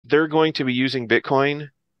they're going to be using Bitcoin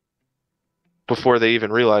before they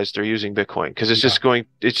even realize they're using Bitcoin, because it's just going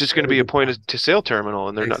to be a point to sale terminal,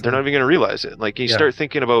 and they're not even going to realize it. Like, you start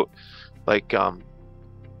thinking about like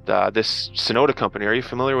this Synoda company. Are you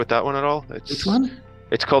familiar with that one at all? Which one?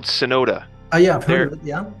 It's called Synoda. Oh yeah, I've heard of it.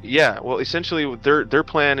 Yeah. Yeah. Well, essentially, their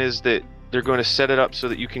plan is that they're going to set it up so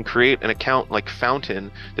that you can create an account like Fountain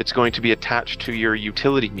that's going to be attached to your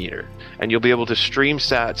utility meter, and you'll be able to stream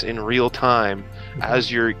sats in real time as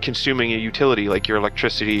you're consuming a utility, like your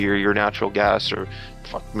electricity or your natural gas, or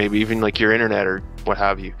maybe even like your internet or what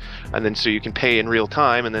have you. And then so you can pay in real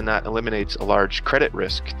time, and then that eliminates a large credit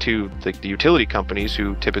risk to the utility companies,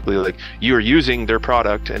 who typically, like, you are using their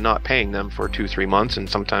product and not paying them for 2-3 months, and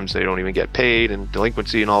sometimes they don't even get paid, and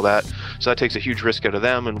delinquency and all that. So that takes a huge risk out of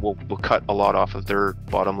them, and will cut a lot off of their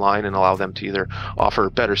bottom line and allow them to either offer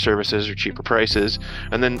better services or cheaper prices.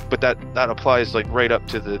 And then, but that applies like right up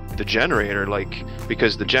to the generator, like,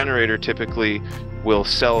 because the generator typically will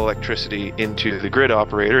sell electricity into the grid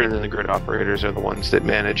operator, and then the grid operators are the ones that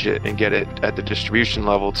manage it and get it at the distribution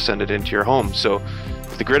level to send it into your home. So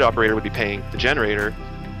the grid operator would be paying the generator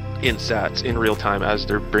in sats in real time as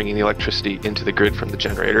they're bringing the electricity into the grid from the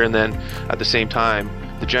generator. And then at the same time,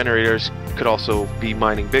 the generators could also be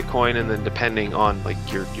mining Bitcoin, and then depending on like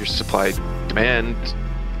your supply demand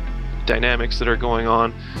dynamics that are going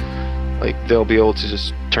on, like, they'll be able to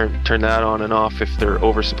just turn that on and off if they're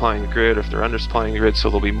oversupplying the grid, or if they're undersupplying the grid. So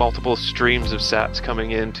there'll be multiple streams of sats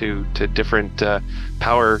coming into different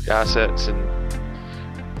power assets, and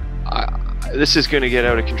this is going to get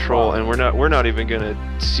out of control, and we're not even going to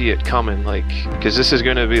see it coming, like, because this is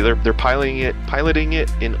going to be they're piloting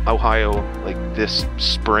it in Ohio like this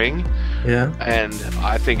spring. Yeah. And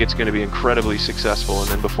I think it's going to be incredibly successful,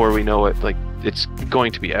 and then before we know it, like, it's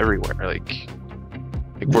going to be everywhere. Like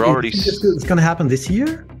we're already. It's going to happen this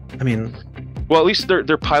year? I mean, well, at least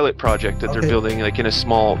their pilot project that they're building, like, in a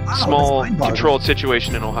small controlled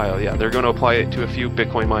situation in Ohio. Yeah, they're going to apply it to a few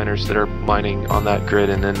Bitcoin miners that are mining on that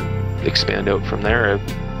grid, and then expand out from there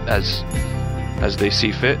as they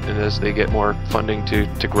see fit, and as they get more funding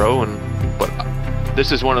to grow. And but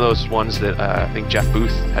this is one of those ones that I think Jeff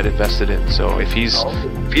Booth had invested in. So if he's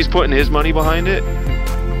putting his money behind it,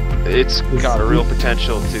 it's got a real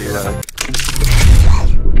potential to.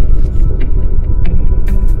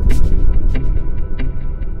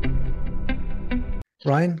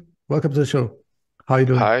 Ryan, welcome to the show. How are you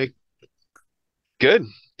doing? Hi. Good.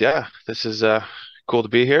 Yeah, this is cool to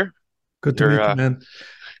be here. Good to meet you, man.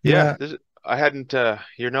 Yeah, I hadn't.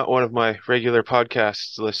 You're not one of my regular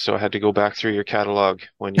podcast lists, so I had to go back through your catalog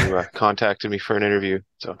when you contacted me for an interview.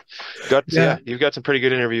 So, you've got some pretty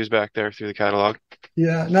good interviews back there through the catalog.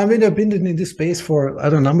 Yeah, no, I mean, I've been in this space for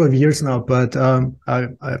a number of years now, but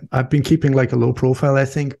I've been keeping like a low profile, I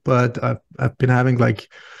think. But I've been having like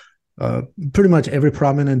pretty much every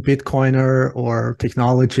prominent Bitcoiner or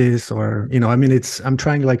technologist, or, you know, I mean, I'm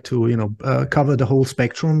trying like to, you know, cover the whole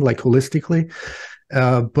spectrum, like holistically.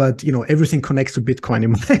 But, you know, everything connects to Bitcoin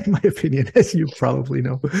in my opinion, as you probably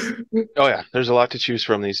know. Oh yeah, there's a lot to choose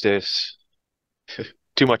from these days.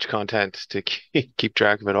 Too much content to keep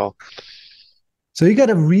track of it all. So you got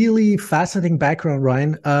a really fascinating background,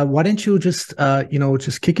 Ryan. Why don't you just,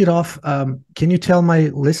 just kick it off? Can you tell my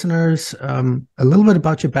listeners a little bit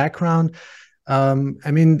about your background?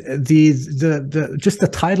 I mean, just the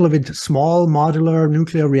title of it, small modular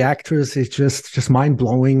nuclear reactors, is just mind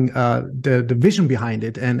blowing. The vision behind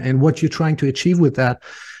it and what you're trying to achieve with that.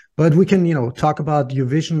 But we can, you know, talk about your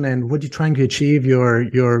vision and what you're trying to achieve,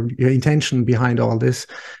 your intention behind all this.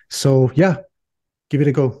 So yeah, give it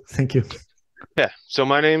a go. Thank you. Yeah, so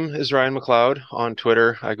my name is Ryan MacLeod. On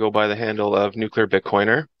Twitter, I go by the handle of Nuclear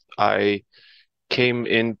Bitcoiner. I came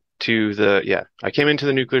into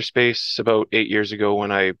the nuclear space about 8 years ago when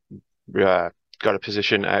I got a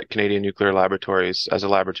position at Canadia Nuclear Laboratories as a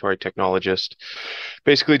laboratory technologist,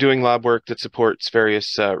 basically doing lab work that supports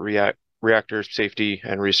various reactor safety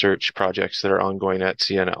and research projects that are ongoing at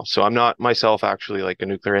CNL. So I'm not myself actually like a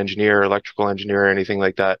nuclear engineer, electrical engineer, or anything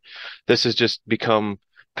like that. This has just become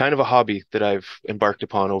kind of a hobby that I've embarked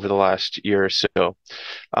upon over the last year or so.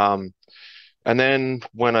 And then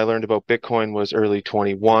when I learned about Bitcoin was early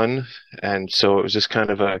 21. And so it was just kind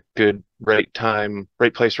of a good, right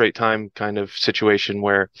place, right time kind of situation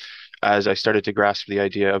where, as I started to grasp the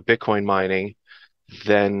idea of Bitcoin mining,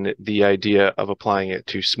 then the idea of applying it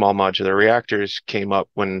to small modular reactors came up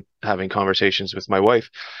when having conversations with my wife,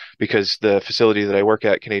 because the facility that I work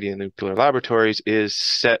at, Canadia Nuclear Laboratories, is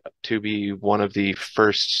set to be one of the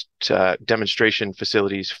first demonstration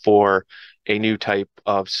facilities for a new type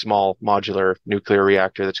of small modular nuclear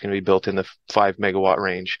reactor that's going to be built in the 5 megawatt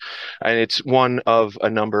range. And it's one of a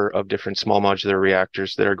number of different small modular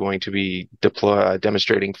reactors that are going to be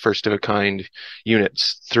demonstrating first of a kind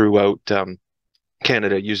units throughout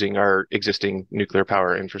Canada using our existing nuclear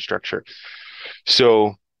power infrastructure.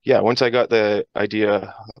 So yeah, once I got the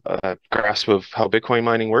grasp of how Bitcoin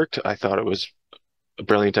mining worked, I thought it was a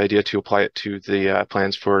brilliant idea to apply it to the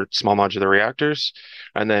plans for small modular reactors.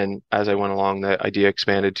 And then as I went along, the idea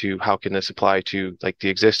expanded to how can this apply to like the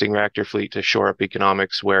existing reactor fleet to shore up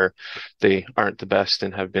economics where they aren't the best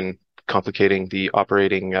and have been complicating the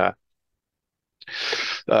operating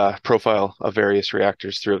profile of various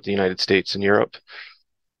reactors throughout the United States and Europe.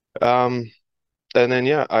 And then,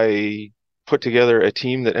 yeah, I put together a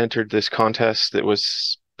team that entered this contest that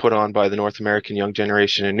was put on by the North American Young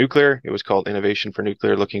Generation in Nuclear. It was called Innovation for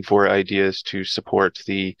Nuclear, looking for ideas to support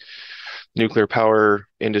the nuclear power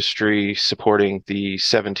industry, supporting the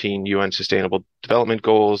 17 UN Sustainable Development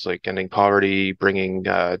Goals, like ending poverty, bringing,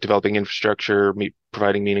 developing infrastructure,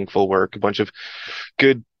 providing meaningful work, a bunch of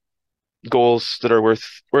good goals that are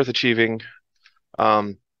worth achieving.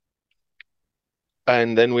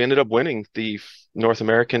 And then we ended up winning the North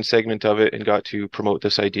American segment of it and got to promote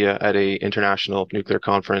this idea at a international nuclear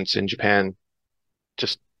conference in Japan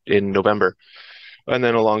just in November. And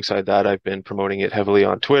then alongside that, I've been promoting it heavily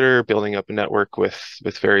on Twitter, building up a network with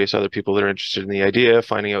various other people that are interested in the idea,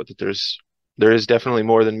 finding out that there is definitely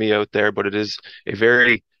more than me out there, but it is a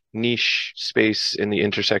very niche space in the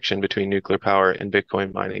intersection between nuclear power and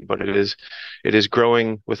Bitcoin mining. But it is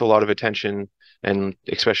growing with a lot of attention, and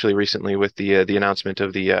especially recently with the announcement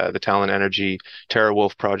of the Talon Energy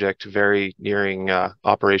TeraWolf project very nearing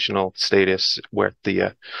operational status, where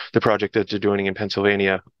the project that they're doing in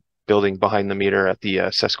Pennsylvania, building behind the meter at the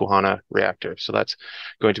Susquehanna reactor. So that's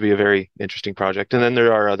going to be a very interesting project. And then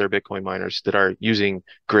there are other Bitcoin miners that are using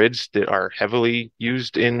grids that are heavily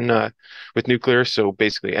used in with nuclear. So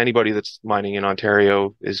basically anybody that's mining in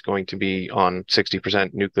Ontario is going to be on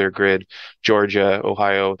 60% nuclear grid. Georgia,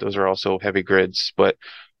 Ohio, those are also heavy grids. But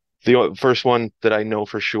the first one that I know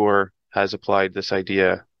for sure has applied this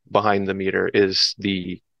idea behind the meter is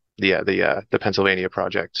the Pennsylvania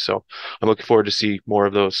project. So I'm looking forward to see more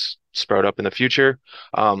of those sprout up in the future.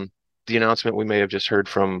 The announcement we may have just heard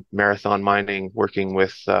from Marathon Mining working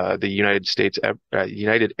with the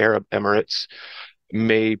United Arab Emirates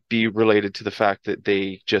may be related to the fact that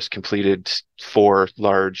they just completed 4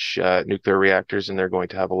 large nuclear reactors, and they're going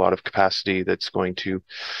to have a lot of capacity that's going to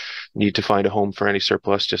need to find a home for any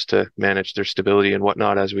surplus just to manage their stability and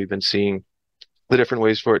whatnot, as we've been seeing the different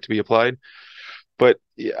ways for it to be applied. But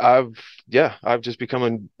I've just become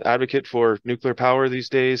an advocate for nuclear power these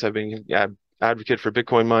days. I've been an advocate for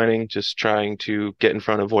Bitcoin mining, just trying to get in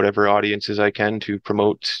front of whatever audiences I can to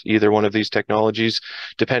promote either one of these technologies.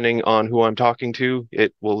 Depending on who I'm talking to,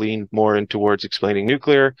 it will lean more in towards explaining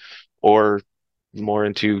nuclear or more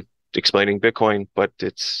into explaining Bitcoin. But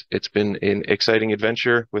it's been an exciting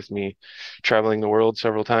adventure with me traveling the world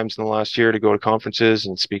several times in the last year to go to conferences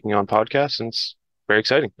and speaking on podcasts, and it's very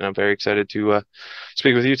exciting. And I'm very excited to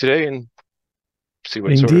speak with you today and see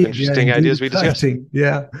what sort of interesting ideas we discuss.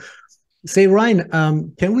 Yeah. Say,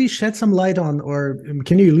 Ryan, can we shed some light on, or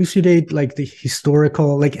can you elucidate like the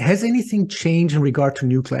historical, like has anything changed in regard to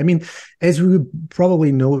nuclear? I mean, as we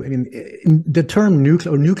probably know, I mean, the term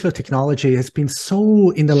nuclear or nuclear technology has been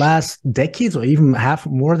so in the last decades, or even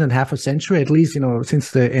more than half a century, at least,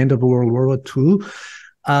 since the end of World War II,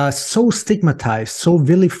 so stigmatized, so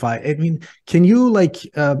vilified. I mean, can you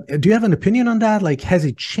do you have an opinion on that? Like, has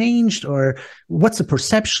it changed, or what's the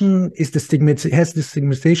perception? Has the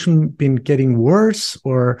stigmatization been getting worse,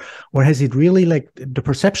 or has it really, like, the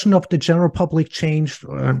perception of the general public changed?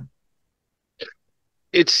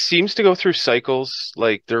 It seems to go through cycles.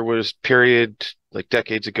 Like there was period like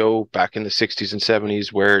decades ago, back in the 60s and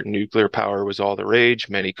 70s, where nuclear power was all the rage.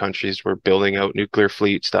 Many countries were building out nuclear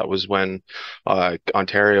fleets. That was when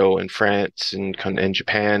Ontario and France and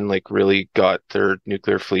Japan like really got their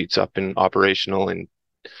nuclear fleets up and operational and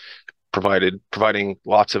providing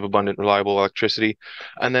lots of abundant, reliable electricity.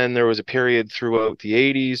 And then there was a period throughout the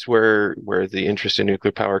 80s where the interest in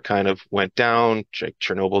nuclear power kind of went down.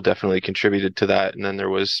 Chernobyl definitely contributed to that. And then there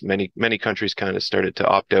was many countries kind of started to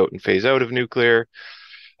opt out and phase out of nuclear.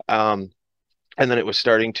 And then it was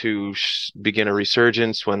starting to begin a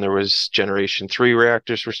resurgence when there was Generation 3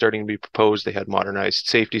 reactors were starting to be proposed. They had modernized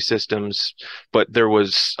safety systems, but there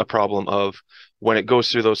was a problem of when it goes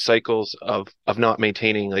through those cycles of not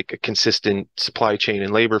maintaining like a consistent supply chain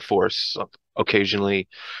and labor force, occasionally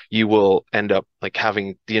you will end up like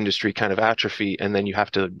having the industry kind of atrophy, and then you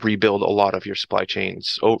have to rebuild a lot of your supply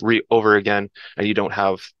chains over again, and you don't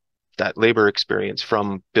have that labor experience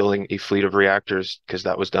from building a fleet of reactors because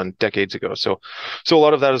that was done decades ago. So a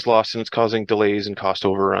lot of that is lost, and it's causing delays and cost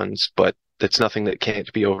overruns, but it's nothing that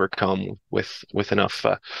can't be overcome with enough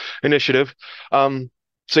initiative.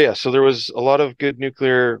 So there was a lot of good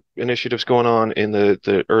nuclear initiatives going on in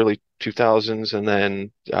the early 2000s, and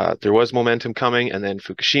then there was momentum coming, and then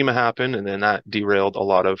Fukushima happened, and then that derailed a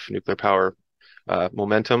lot of nuclear power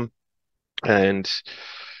momentum. And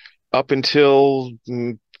up until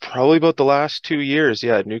probably about the last 2 years,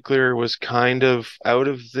 yeah, nuclear was kind of out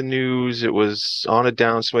of the news. It was on a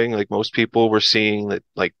downswing. Like most people were seeing that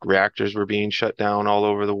like reactors were being shut down all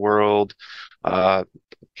over the world.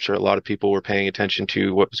 Sure, a lot of people were paying attention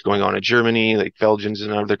to what was going on in Germany, like Belgium's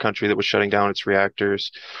another country that was shutting down its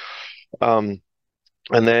reactors. Um,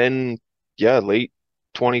 and then, yeah, late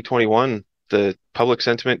 2021, the public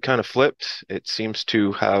sentiment kind of flipped. It seems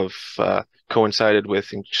to have coincided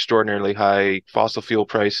with extraordinarily high fossil fuel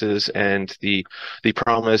prices and the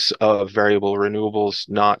promise of variable renewables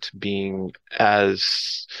not being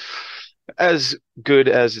as good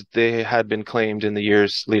as they had been claimed in the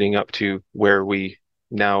years leading up to where we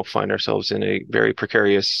now find ourselves in a very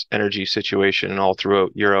precarious energy situation all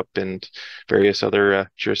throughout Europe and various other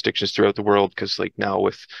jurisdictions throughout the world. Because like now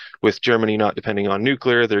with Germany not depending on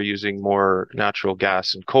nuclear, they're using more natural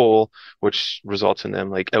gas and coal, which results in them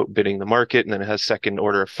like outbidding the market, and then it has second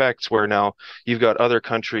order effects where now you've got other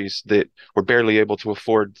countries that were barely able to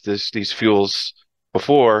afford these fuels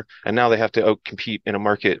before, and now they have to outcompete in a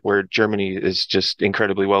market where Germany is just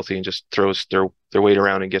incredibly wealthy and just throws their weight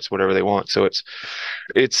around and gets whatever they want. So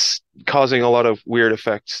it's causing a lot of weird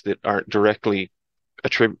effects that aren't directly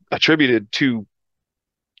attributed to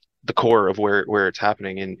the core of where it's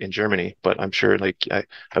happening in Germany. But I'm sure, like I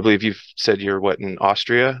believe you've said you're what, in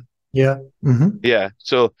Austria? Yeah. Yeah.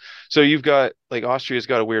 So you've got like Austria's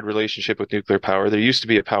got a weird relationship with nuclear power. There used to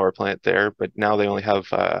be a power plant there, but now they only have,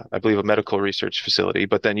 I believe, a medical research facility.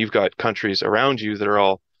 But then you've got countries around you that are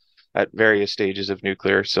all at various stages of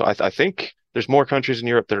nuclear. So I think there's more countries in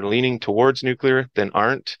Europe that are leaning towards nuclear than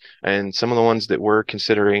aren't. And some of the ones that were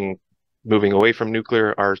considering moving away from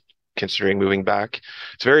nuclear are considering moving back.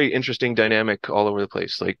 It's a very interesting dynamic all over the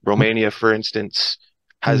place. Like Romania, for instance,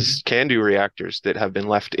 has CANDU reactors that have been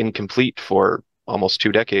left incomplete for almost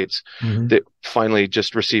 2 decades that finally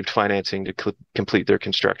just received financing to complete their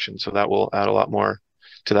construction. So that will add a lot more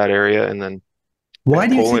to that area. And then why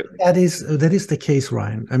do you Poland, think that is the case,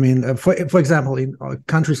 Ryan? I mean, for example, in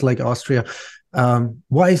countries like Austria,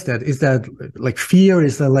 why is that? Is that like fear?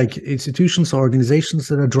 Is that like institutions or organizations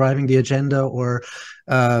that are driving the agenda, or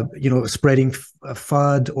spreading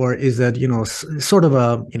FUD, or is that sort of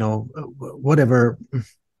a whatever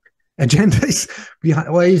agenda is behind,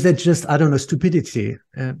 or is that just, I don't know, stupidity?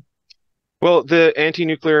 well, the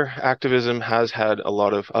anti-nuclear activism has had a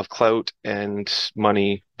lot of clout and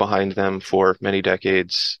money behind them for many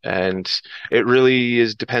decades, and it really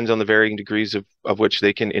depends on the varying degrees of which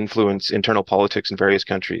they can influence internal politics in various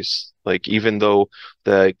countries. Like even though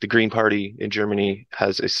the Green Party in Germany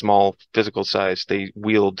has a small physical size, they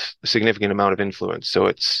wield a significant amount of influence. So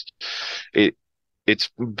it's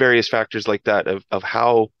various factors like that of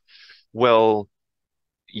how well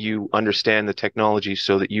you understand the technology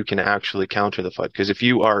so that you can actually counter the FUD. Because if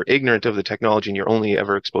you are ignorant of the technology and you're only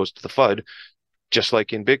ever exposed to the FUD, just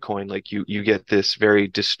like in Bitcoin, like you get this very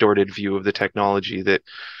distorted view of the technology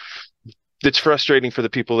that's frustrating for the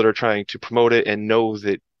people that are trying to promote it and know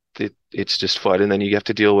that it's just FUD. And then you have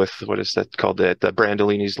to deal with, what is that called, the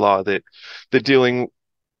Brandolini's law, that dealing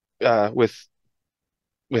with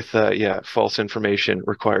false information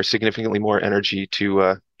requires significantly more energy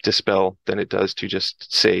to dispel than it does to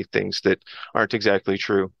just say things that aren't exactly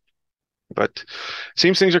true. But it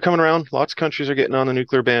seems things are coming around. Lots of countries are getting on the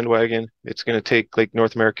nuclear bandwagon. It's going to take like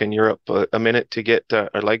North America and Europe a minute to get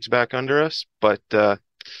our legs back under us, but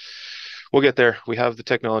we'll get there. We have the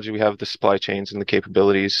technology, we have the supply chains and the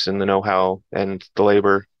capabilities and the know-how and the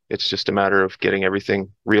labor. It's just a matter of getting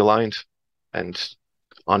everything realigned and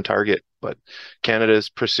on target. But Canada is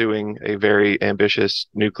pursuing a very ambitious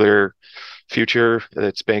nuclear future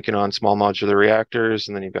that's banking on small modular reactors,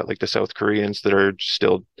 and then you've got like the South Koreans that are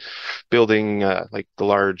still building like the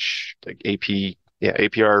large like APR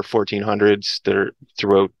 1400s that are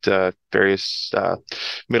throughout various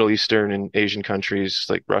Middle Eastern and Asian countries.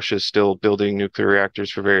 Like Russia's still building nuclear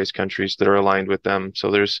reactors for various countries that are aligned with them.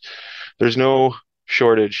 So there's no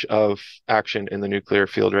shortage of action in the nuclear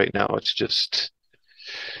field right now. It's just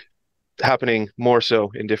happening more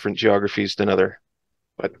so in different geographies than other.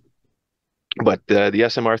 But But the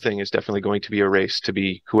SMR thing is definitely going to be a race to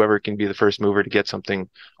be whoever can be the first mover to get something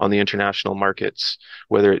on the international markets,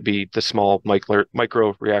 whether it be the small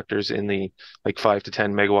micro reactors in the like 5 to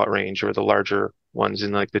 10 megawatt range or the larger ones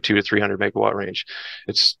in like the 2 to 300 megawatt range.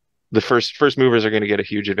 It's the first movers are going to get a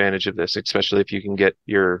huge advantage of this, especially if you can get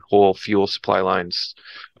your whole fuel supply lines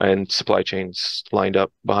and supply chains lined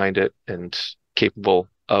up behind it and capable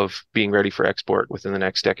of being ready for export within the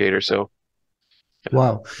next decade or so.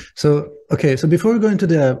 Wow. So, okay. So before we go into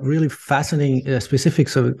the really fascinating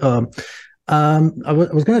specifics of, I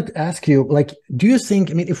was going to ask you, like, do you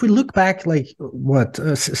think, I mean, if we look back, like, what,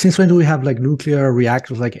 since when do we have like nuclear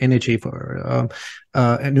reactors, like energy for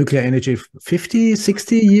nuclear energy, 50,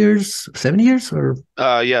 60 years, 70 years or?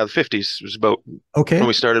 Yeah, the 50s was about when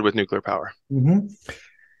we started with nuclear power. Mm-hmm.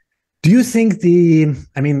 Do you think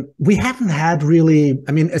I mean, we haven't had really,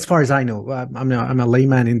 I mean, as far as I know, I'm a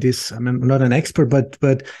layman in this, I'm not an expert,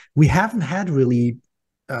 but we haven't had really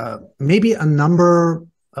maybe a number,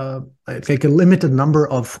 like a limited number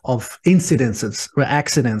of incidences or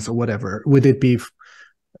accidents or whatever. Would it be,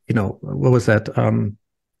 you know, what was that?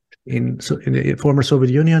 In the former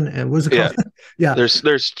Soviet Union, what was it called? Yeah.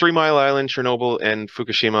 There's 3 Mile Island, Chernobyl, and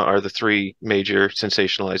Fukushima are the 3 major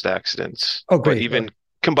sensationalized accidents. Oh, great. But even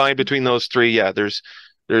combined between those 3, yeah, there's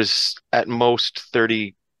at most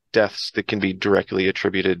 30 deaths that can be directly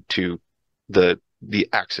attributed to the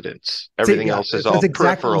accidents. Everything else is all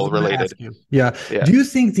peripheral related. Yeah. Do you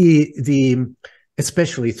think the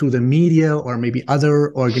especially through the media or maybe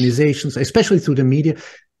other organizations, especially through the media,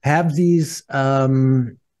 have these alleged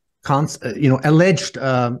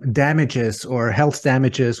damages or health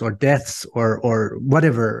damages or deaths or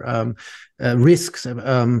whatever risks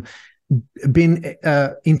been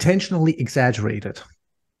intentionally exaggerated?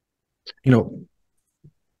 You know,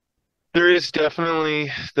 there is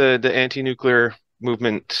definitely the anti-nuclear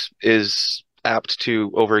movement is apt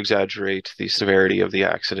to over-exaggerate the severity of the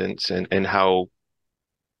accidents and how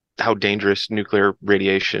dangerous nuclear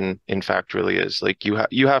radiation in fact really is. Like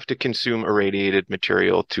you have to consume irradiated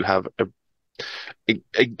material to have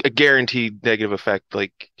a guaranteed negative effect.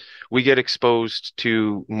 Like we get exposed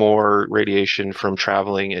to more radiation from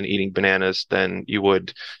traveling and eating bananas than you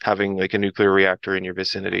would having like a nuclear reactor in your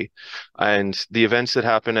vicinity. And the events that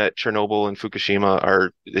happen at Chernobyl and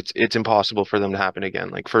Fukushima it's impossible for them to happen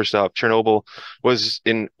again. Like first off, Chernobyl was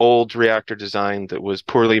an old reactor design that was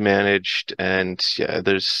poorly managed, and yeah,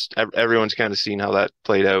 everyone's kind of seen how that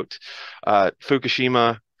played out.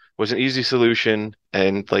 Fukushima was an easy solution,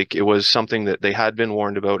 and like it was something that they had been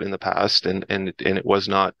warned about in the past, and it was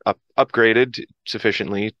not upgraded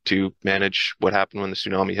sufficiently to manage what happened when the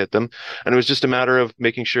tsunami hit them. And it was just a matter of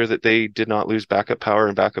making sure that they did not lose backup power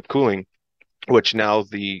and backup cooling, which now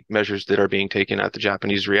the measures that are being taken at the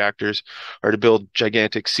Japanese reactors are to build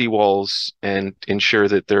gigantic seawalls and ensure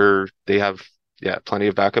that they have plenty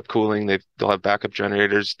of backup cooling. They'll have backup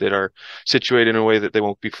generators that are situated in a way that they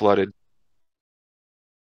won't be flooded.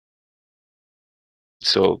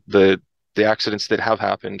 So the accidents that have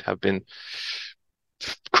happened have been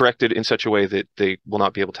corrected in such a way that they will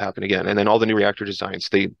not be able to happen again. And then all the new reactor designs,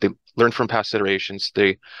 they learn from past iterations.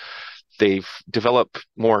 They've developed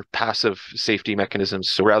more passive safety mechanisms.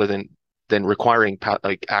 So rather than requiring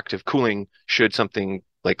like active cooling, should something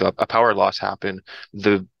like a power loss happen,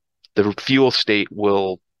 the fuel state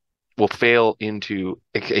will fail into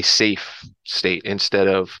a safe state instead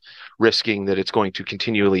of risking that it's going to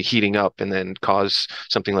continually heating up and then cause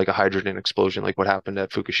something like a hydrogen explosion like what happened at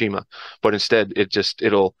Fukushima. But instead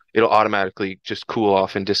it'll automatically just cool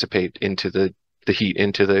off and dissipate into the heat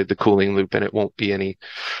into the cooling loop, and it won't be any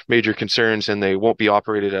major concerns, and they won't be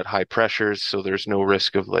operated at high pressures, so there's no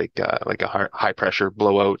risk of like a high pressure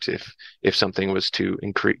blowout if something was to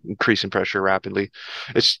increase in pressure rapidly.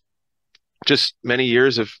 It's just many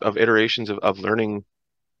years of iterations of learning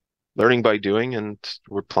by doing, and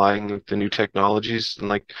we're applying the new technologies. And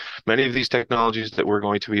like many of these technologies that we're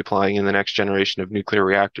going to be applying in the next generation of nuclear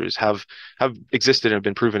reactors have existed and have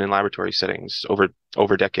been proven in laboratory settings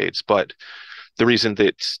over decades. But the reason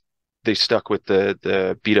that they stuck with the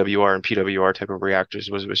BWR and PWR type of reactors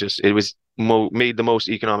was just it was made the most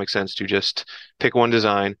economic sense to just pick one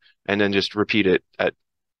design and then just repeat it at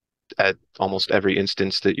almost every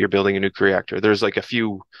instance that you're building a nuclear reactor. There's like a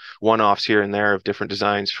few one-offs here and there of different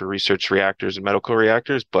designs for research reactors and medical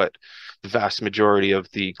reactors, but the vast majority of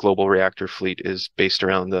the global reactor fleet is based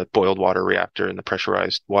around the boiled water reactor and the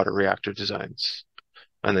pressurized water reactor designs.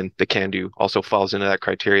 And then the CANDU also falls into that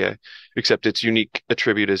criteria, except its unique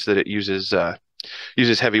attribute is that it uses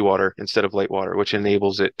heavy water instead of light water, which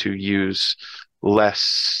enables it to use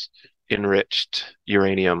less enriched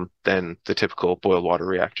uranium than the typical boiled water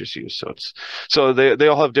reactors use. So they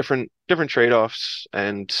all have different trade-offs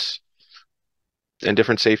and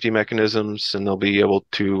different safety mechanisms, and they'll be able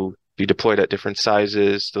to be deployed at different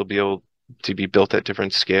sizes. They'll be able to be built at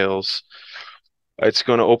different scales. It's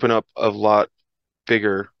going to open up a lot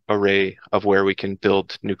bigger array of where we can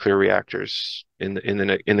build nuclear reactors in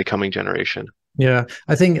the coming generation. Yeah,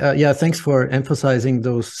 I think, yeah, thanks for emphasizing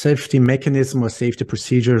those safety mechanisms or safety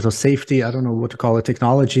procedures or safety, I don't know what to call it,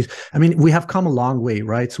 technologies. I mean, we have come a long way,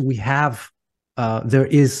 right? So we have, there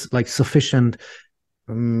is like sufficient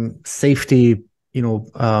safety,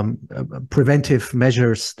 preventive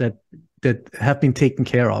measures that have been taken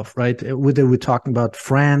care of, right? Whether we're talking about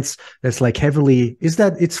France, that's like heavily,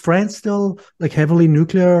 it's France still like heavily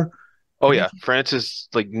nuclear? Oh yeah, France is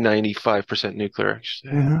like 95% nuclear,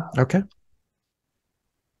 actually. Mm-hmm. Okay.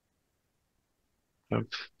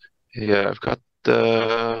 Yeah, I've got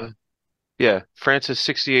France is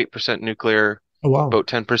 68% nuclear, Oh, wow. about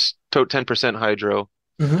 10% hydro.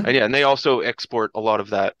 Mm-hmm. And yeah, and they also export a lot of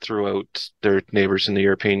that throughout their neighbors in the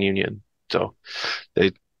European Union. So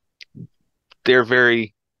they're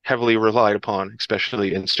very heavily relied upon,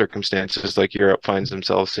 especially in circumstances like Europe finds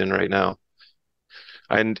themselves in right now.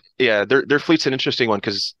 And yeah, their fleet's an interesting one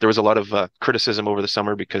because there was a lot of criticism over the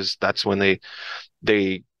summer because that's when they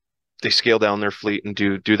scale down their fleet and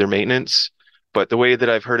do their maintenance. But the way that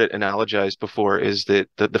I've heard it analogized before is that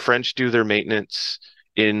the French do their maintenance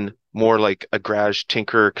in more like a garage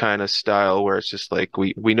tinker kind of style, where it's just like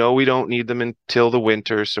we know we don't need them until the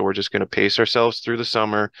winter, so we're just going to pace ourselves through the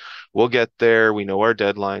summer. We'll get there. We know our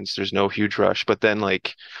deadlines. There's no huge rush. But then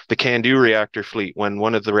like the CANDU reactor fleet, when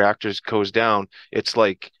one of the reactors goes down, it's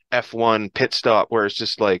like F1 pit stop, where it's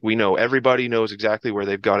just like we know everybody knows exactly where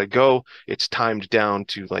they've got to go. It's timed down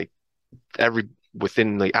to like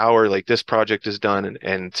within the hour, like this project is done,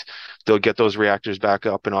 and they'll get those reactors back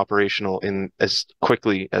up and operational in as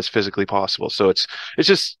quickly as physically possible. So it's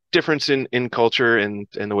just difference in culture and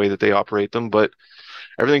the way that they operate them, but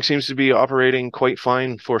everything seems to be operating quite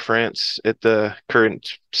fine for France at the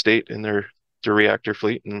current state in their reactor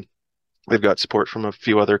fleet, and they've got support from a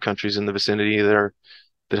few other countries in the vicinity that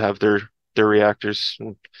have their reactors.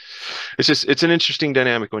 And it's an interesting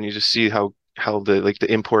dynamic when you just see how the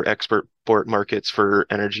import export markets for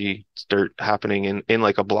energy start happening in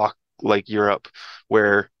like a block like Europe,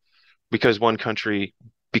 where because one country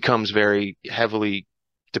becomes very heavily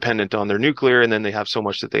dependent on their nuclear and then they have so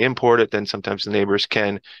much that they import it, then sometimes the neighbors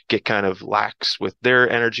can get kind of lax with their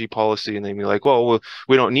energy policy and they be like, well,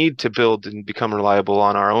 we don't need to build and become reliable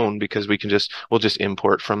on our own because we'll just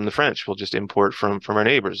import from the French, we'll just import from our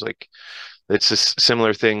neighbors. Like it's a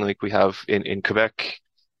similar thing like we have in Quebec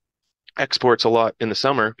exports a lot in the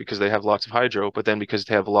summer because they have lots of hydro, but then because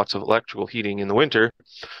they have lots of electrical heating in the winter,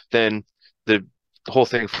 then the whole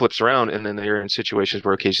thing flips around and then they're in situations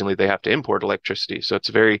where occasionally they have to import electricity. So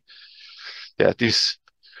it's these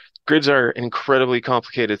grids are an incredibly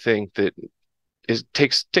complicated thing that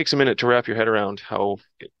takes a minute to wrap your head around how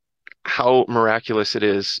miraculous it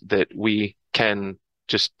is that we can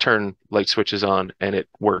just turn light switches on and it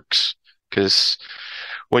works. Because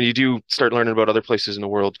when you do start learning about other places in the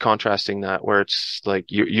world, contrasting that, where it's like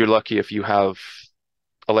you're lucky if you have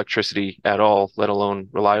electricity at all, let alone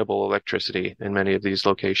reliable electricity in many of these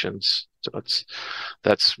locations. So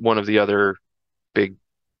that's one of the other big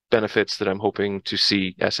benefits that I'm hoping to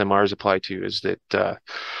see SMRs apply to, is that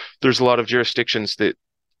there's a lot of jurisdictions that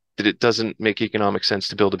it doesn't make economic sense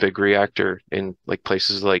to build a big reactor in like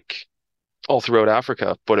places like all throughout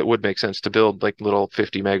Africa, but it would make sense to build like little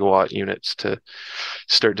 50 megawatt units to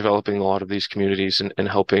start developing a lot of these communities and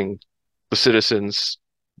helping the citizens.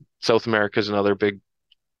 South America is another big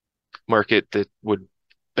market that would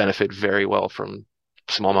benefit very well from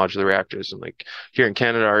small modular reactors. And like here in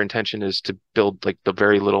Canada, our intention is to build like the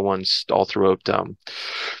very little ones all throughout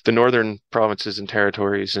the northern provinces and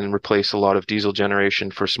territories and replace a lot of diesel generation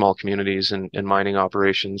for small communities and mining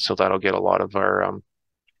operations. So that'll get a lot of our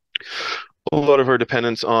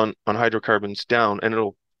dependence on hydrocarbons down, and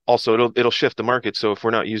it'll shift the market. So if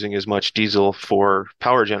we're not using as much diesel for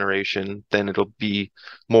power generation, then it'll be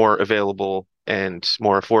more available and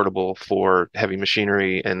more affordable for heavy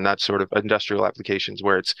machinery and that sort of industrial applications,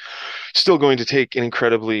 where it's still going to take an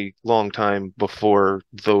incredibly long time before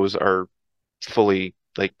those are fully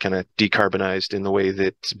like kind of decarbonized in the way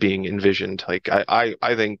that's being envisioned. Like I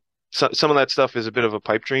think some of that stuff is a bit of a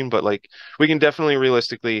pipe dream, but like we can definitely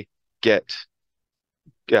realistically get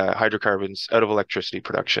hydrocarbons out of electricity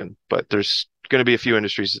production, but there's going to be a few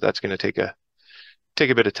industries that's going to take a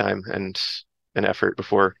bit of time and an effort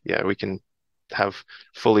before we can have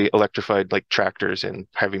fully electrified like tractors and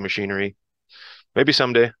heavy machinery. Maybe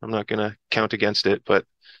someday. I'm not going to count against it, but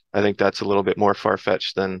I think that's a little bit more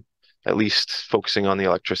far-fetched than at least focusing on the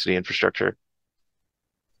electricity infrastructure.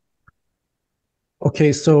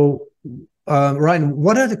 Okay, so Ryan,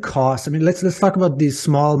 what are the costs? I mean, let's talk about these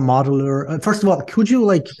small modular. First of all, could you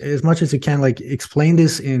like as much as you can like explain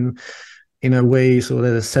this in a way so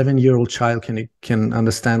that a 7-year-old child can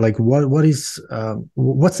understand like what's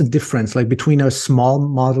the difference like between a small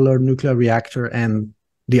modular nuclear reactor and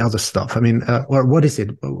the other stuff? I mean, or what is it?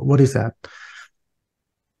 What is that?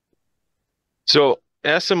 So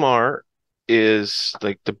SMR is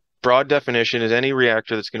like the broad definition is any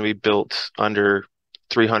reactor that's going to be built under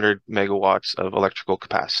 300 megawatts of electrical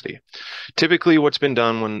capacity. Typically, what's been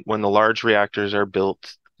done when the large reactors are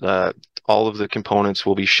built, all of the components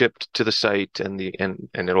will be shipped to the site, and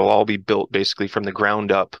it'll all be built basically from the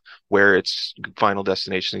ground up where its final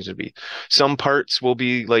destination is going to be. Some parts will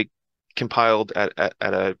be like compiled at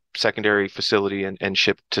a secondary facility and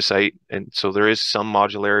shipped to site, and so there is some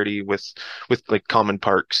modularity with like common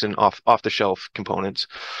parts and off the shelf components.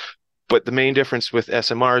 But the main difference with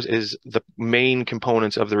SMRs is the main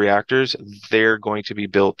components of the reactors, they're going to be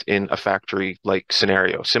built in a factory-like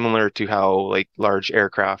scenario, similar to how like large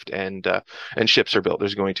aircraft and ships are built.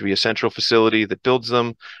 There's going to be a central facility that builds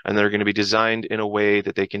them, and they're going to be designed in a way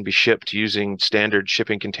that they can be shipped using standard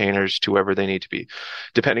shipping containers to wherever they need to be.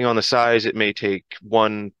 Depending on the size, it may take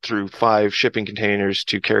 1 through 5 shipping containers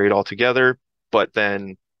to carry it all together, but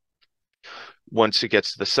then once it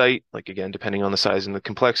gets to the site, like again, depending on the size and the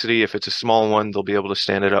complexity, if it's a small one, they'll be able to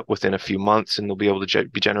stand it up within a few months, and they'll be able to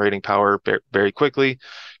be generating power very quickly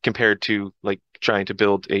compared to like trying to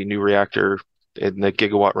build a new reactor in the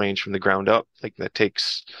gigawatt range from the ground up. Like that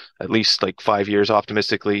takes at least like 5 years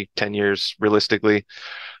optimistically, 10 years realistically.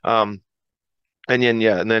 And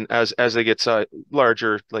then as they get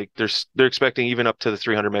larger, like they're expecting even up to the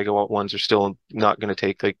 300 megawatt ones are still not going to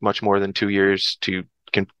take like much more than 2 years to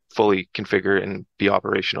fully configure and be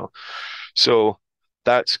operational. So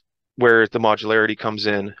that's where the modularity comes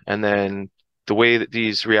in. And then the way that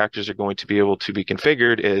these reactors are going to be able to be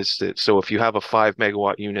configured is that, so if you have a 5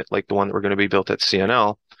 megawatt unit like the one that we're going to be built at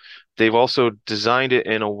CNL, they've also designed it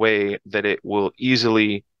in a way that it will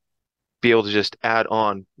easily be able to just add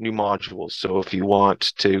on new modules. So if you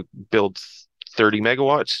want to build 30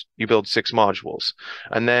 megawatts, you build 6 modules.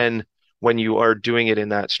 And then when you are doing it in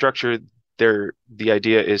that structure, the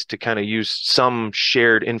idea is to kind of use some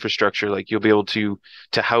shared infrastructure. Like you'll be able to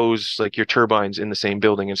house like your turbines in the same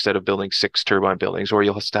building instead of building 6 turbine buildings, or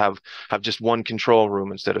you'll have to have just 1 control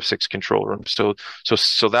room instead of 6 control rooms. So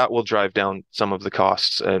that will drive down some of the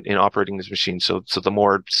costs in operating this machine. So the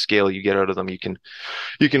more scale you get out of them, you can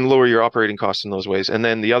lower your operating costs in those ways. And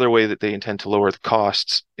then the other way that they intend to lower the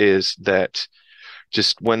costs is that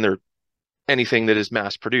just when they're anything that is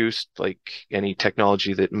mass produced, like any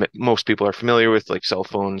technology that most people are familiar with, like cell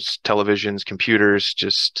phones, televisions, computers,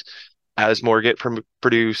 just as more get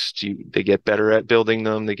produced, they get better at building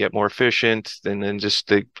them, they get more efficient, and then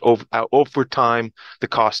just over time, the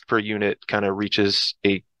cost per unit kind of reaches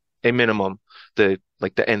a minimum, the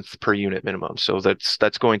nth per unit minimum. So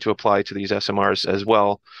that's going to apply to these SMRs as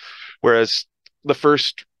well. Whereas the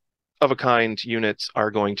first of a kind units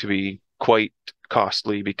are going to be quite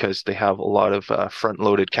costly because they have a lot of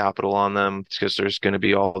front-loaded capital on them, because there's going to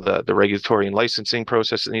be all the regulatory and licensing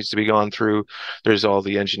process that needs to be gone through. There's all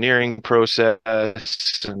the engineering process,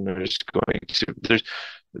 and there's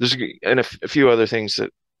and a few other things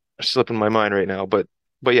that are slipping my mind right now. But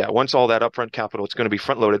yeah, once all that upfront capital, it's going to be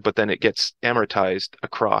front-loaded, but then it gets amortized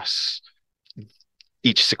across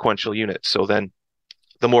each sequential unit. So then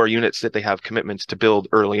the more units that they have commitments to build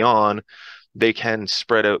early on, they can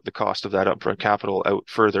spread out the cost of that upfront capital out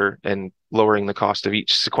further, and lowering the cost of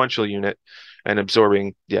each sequential unit and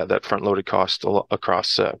absorbing, that front-loaded cost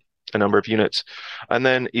across a number of units. And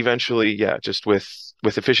then eventually, just with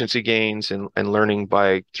efficiency gains and learning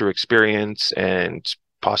through experience, and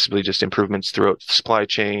possibly just improvements throughout the supply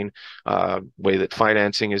chain, way that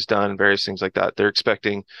financing is done, various things like that, they're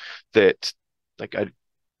expecting that, like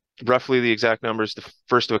roughly the exact numbers, the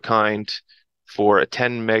first of a kind for a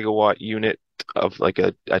 10 megawatt unit of like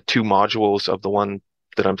a 2 modules of the one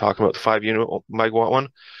that I'm talking about, the 5 megawatt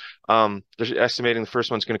one. They're estimating the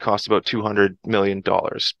first one's going to cost about $200 million,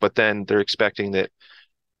 but then they're expecting that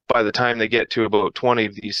by the time they get to about 20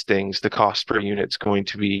 of these things, the cost per unit is going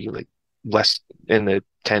to be like less in the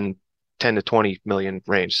 10 to 20 million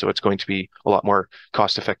range. So it's going to be a lot more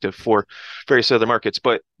cost effective for various other markets,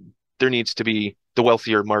 but there needs to be, the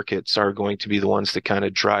wealthier markets are going to be the ones that kind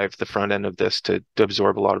of drive the front end of this to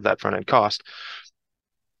absorb a lot of that front end cost.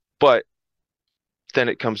 But then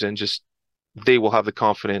it comes in just they will have the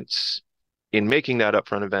confidence in making that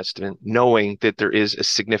upfront investment, knowing that there is a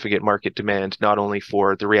significant market demand, not only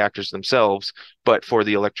for the reactors themselves, but for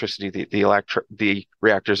the electricity the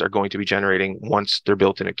reactors are going to be generating once they're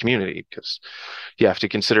built in a community. Because you have to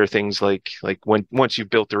consider things like once you've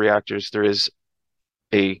built the reactors, there is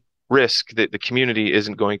a risk that the community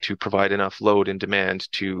isn't going to provide enough load and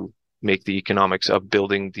demand to make the economics of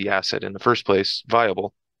building the asset in the first place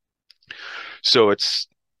viable. So it's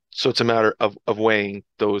a matter of weighing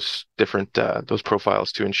those different those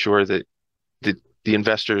profiles to ensure that the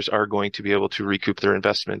investors are going to be able to recoup their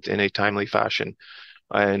investment in a timely fashion,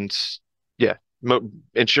 and yeah,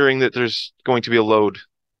 ensuring that there's going to be a load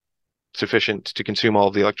sufficient to consume all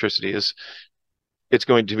of the electricity it's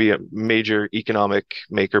going to be a major economic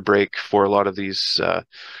make or break for a lot of these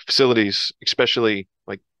facilities, especially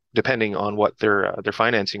like depending on what their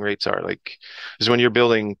financing rates are. Like, is when you're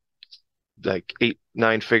building like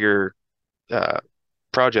 8-9 figure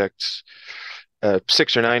projects,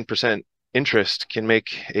 6 or 9% interest can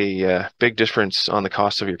make a big difference on the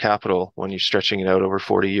cost of your capital when you're stretching it out over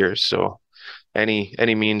 40 years. So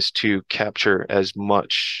any means to capture as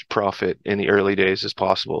much profit in the early days as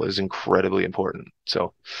possible is incredibly important.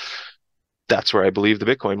 So that's where I believe the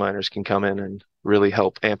Bitcoin miners can come in and really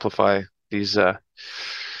help amplify these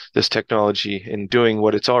this technology in doing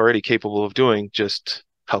what it's already capable of doing, just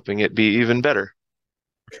helping it be even better.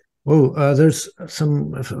 Oh, there's a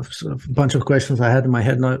bunch of questions I had in my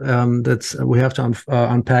head now, that we have to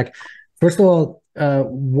unpack. First of all,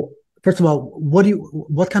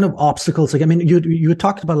 what kind of obstacles? Like, I mean, you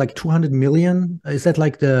talked about like 200 million. Is that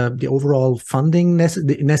like the overall funding,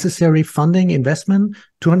 the necessary funding investment,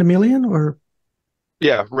 200 million, or?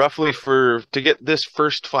 Yeah, roughly to get this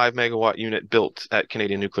first 5 megawatt unit built at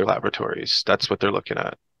Canadia Nuclear Laboratories. That's what they're looking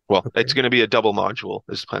at. Well, okay. It's going to be a double module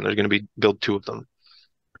is the plan. They're going to build 2 of them.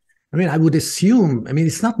 I mean, I would assume, I mean,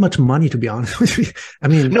 it's not much money, to be honest with you. I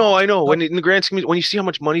mean, no, I know. When in the grand scheme, when you see how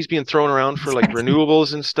much money's being thrown around for like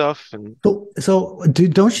renewables and stuff, and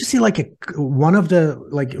don't you see like one of the,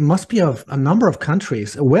 like, it must be a number of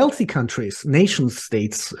countries, wealthy countries, nation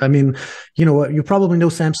states. I mean, you probably know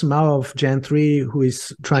Sam Samourai of Gen 3, who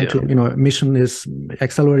is trying to, mission is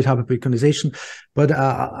accelerate hyperbitcoinization. But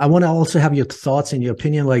I want to also have your thoughts and your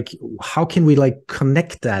opinion, like, how can we like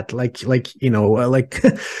connect that,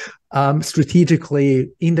 strategically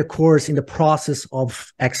in the process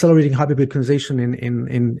of accelerating hyperbitcoinization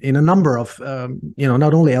in a number of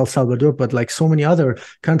not only El Salvador but like so many other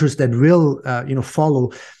countries that will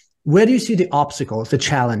follow. Where do you see the obstacles, the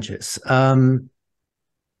challenges? I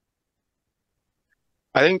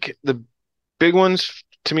think the big ones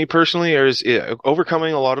to me personally is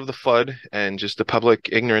overcoming a lot of the FUD and just the public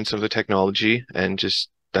ignorance of the technology, and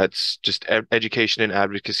that's just education and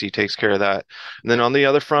advocacy takes care of that. And then on the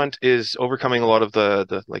other front is overcoming a lot of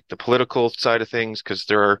the political side of things, because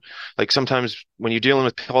there are, like, sometimes when you're dealing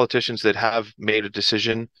with politicians that have made a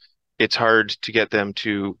decision, it's hard to get them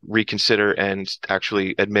to reconsider and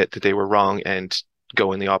actually admit that they were wrong and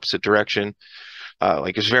go in the opposite direction.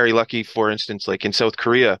 Like, it's very lucky, for instance, like in South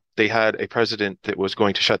Korea, they had a president that was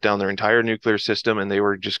going to shut down their entire nuclear system, and they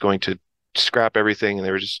were just going to scrap everything,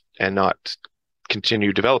 and and not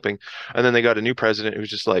continue developing. And then they got a new president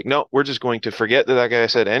who's just like, no, we're just going to forget that guy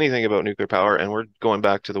said anything about nuclear power, and we're going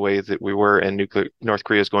back to the way that we were. And South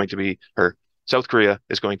Korea is going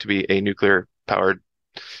to be a nuclear powered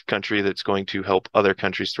country that's going to help other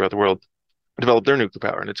countries throughout the world develop their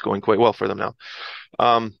nuclear power, and it's going quite well for them now.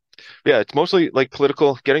 Yeah, it's mostly like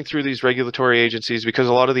political, getting through these regulatory agencies, because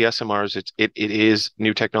a lot of the SMRs, it is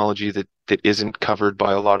new technology that isn't covered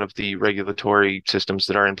by a lot of the regulatory systems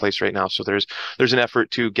that are in place right now. So there's an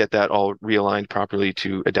effort to get that all realigned properly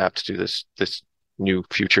to adapt to this new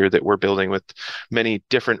future that we're building with many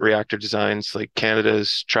different reactor designs. Like,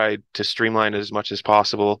 Canada's tried to streamline it as much as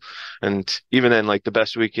possible, and even then, like, the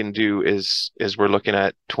best we can do is we're looking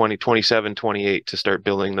at 2027, 28 to start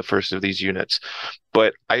building the first of these units.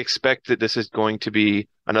 But I expect that this is going to be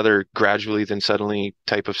another gradually then suddenly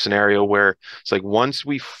type of scenario, where it's like, once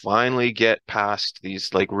we finally get past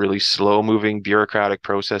these like really slow moving bureaucratic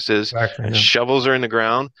processes, and shovels are in the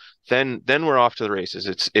ground, then we're off to the races.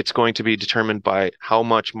 It's going to be determined by how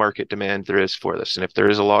much market demand there is for this. And if there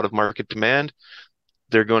is a lot of market demand,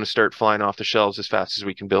 they're going to start flying off the shelves as fast as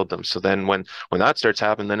we can build them. So then when that starts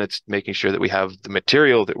happening, then it's making sure that we have the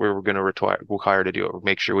material that we're going to require to do it.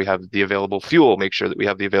 Make sure we have the available fuel, make sure that we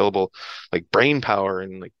have the available like brain power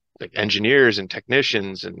and like engineers and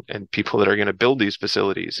technicians and people that are going to build these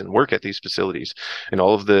facilities and work at these facilities, and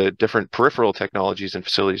all of the different peripheral technologies and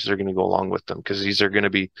facilities that are going to go along with them. Because these are going to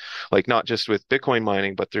be like, not just with Bitcoin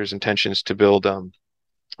mining, but there's intentions to build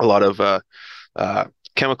a lot of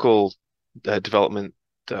chemical development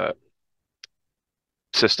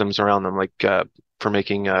systems around them, like for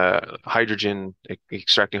making hydrogen,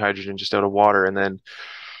 extracting hydrogen just out of water, and then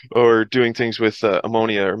or doing things with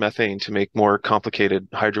ammonia or methane to make more complicated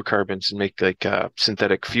hydrocarbons and make like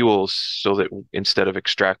synthetic fuels, so that instead of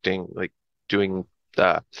extracting, like doing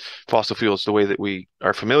fossil fuels the way that we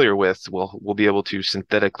are familiar with, we'll be able to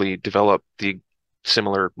synthetically develop the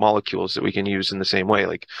similar molecules that we can use in the same way.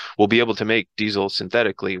 Like we'll be able to make diesel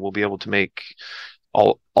synthetically. We'll be able to make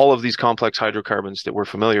all of these complex hydrocarbons that we're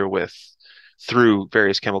familiar with through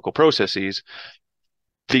various chemical processes.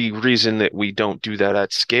 The reason that we don't do that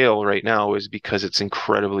at scale right now is because it's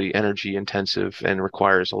incredibly energy intensive and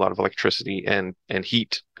requires a lot of electricity and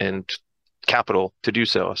heat and capital to do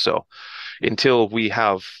so. So until we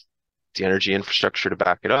have the energy infrastructure to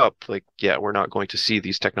back it up, like, yeah, we're not going to see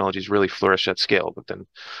these technologies really flourish at scale. But then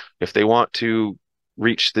if they want to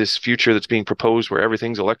reach this future that's being proposed where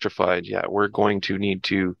everything's electrified, yeah, we're going to need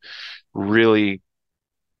to really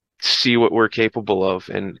see what we're capable of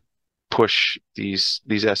and push these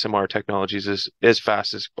SMR technologies as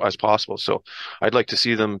fast as possible. So I'd like to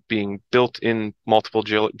see them being built in multiple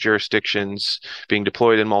jurisdictions, being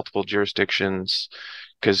deployed in multiple jurisdictions,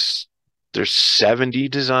 because there's 70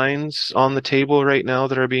 designs on the table right now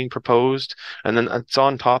that are being proposed, and then it's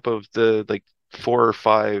on top of the like 4 or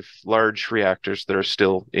 5 large reactors that are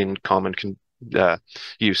still in common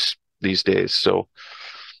use these days. So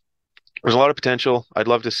there's a lot of potential. I'd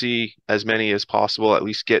love to see as many as possible, at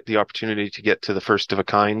least get the opportunity to get to the first of a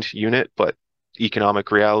kind unit, but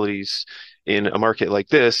economic realities in a market like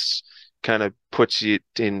this kind of puts it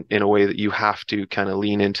in a way that you have to kind of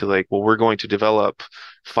lean into, like, well, we're going to develop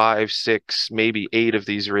 5, 6, maybe 8 of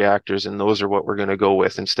these reactors, and those are what we're going to go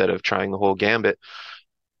with instead of trying the whole gambit.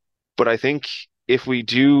 But I think if we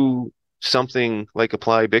do something like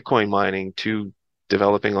apply Bitcoin mining to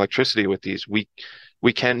developing electricity with these,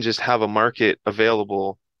 we can just have a market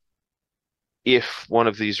available if one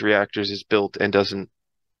of these reactors is built and doesn't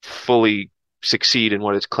fully succeed in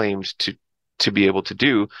what it's claimed to be able to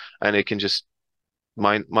do, and it can just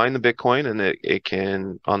mine the Bitcoin, and it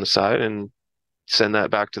can on the side and send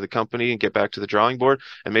that back to the company and get back to the drawing board.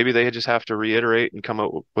 And maybe they just have to reiterate and come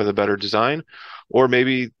up with a better design, or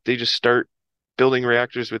maybe they just start building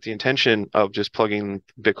reactors with the intention of just plugging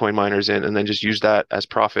Bitcoin miners in and then just use that as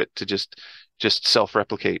profit to just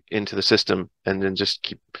self-replicate into the system, and then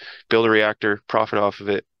just build a reactor, profit off of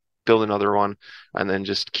it, build another one, and then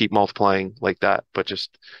just keep multiplying like that. But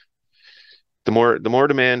just the more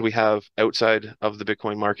demand we have outside of the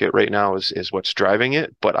Bitcoin market right now is what's driving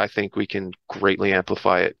it. But I think we can greatly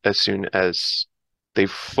amplify it as soon as they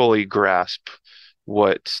fully grasp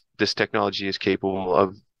what this technology is capable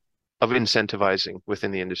of incentivizing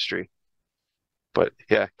within the industry. But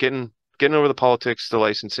yeah, getting over the politics, the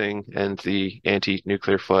licensing, and the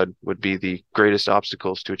anti-nuclear FUD would be the greatest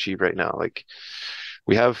obstacles to achieve right now. Like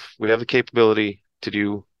we have the capability to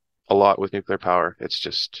do a lot with nuclear power. It's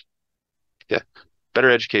just, yeah, better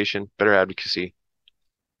education, better advocacy.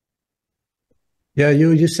 Yeah,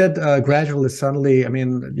 you said gradually, suddenly. I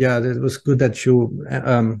mean, yeah, it was good that you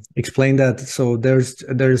explained that. So there's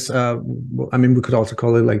I mean, we could also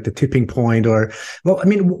call it like the tipping point, or, well, I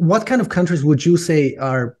mean, what kind of countries would you say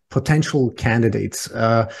are potential candidates?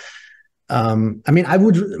 I mean, I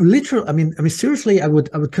would literally, I mean, seriously, I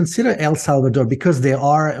would consider El Salvador, because they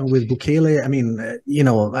are with Bukele. I mean, you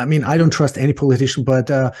know, I mean, I don't trust any politician, but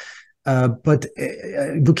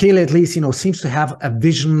Bukele at least, you know, seems to have a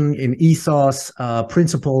vision in ethos,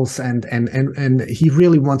 principles, and he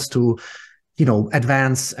really wants to, you know,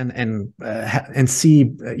 advance and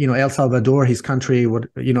see, you know, El Salvador, his country, would,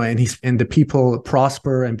 you know, and the people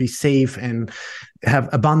prosper and be safe and have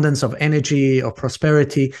abundance of energy, of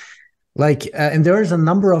prosperity. Like, and there is a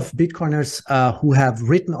number of Bitcoiners who have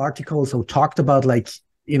written articles or talked about, like,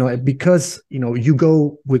 you know, because, you know, you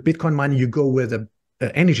go with Bitcoin mining, you go with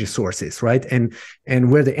the energy sources, right? And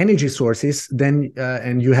where the energy sources, then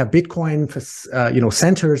and you have Bitcoin, you know,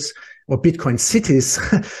 centers or Bitcoin cities,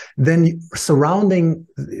 then surrounding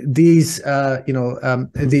these, you know,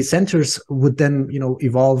 these centers would then, you know,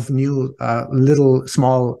 evolve new little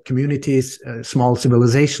small communities, small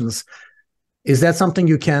civilizations. Is that something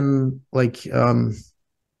you can, like, you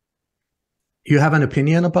have an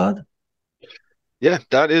opinion about? Yeah,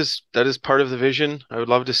 that is part of the vision. I would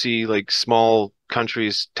love to see like small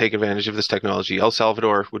countries take advantage of this technology. El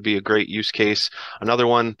Salvador would be a great use case. Another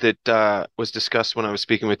one that was discussed when I was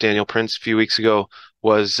speaking with Daniel Prince a few weeks ago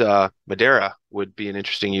was Madeira would be an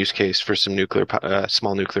interesting use case for some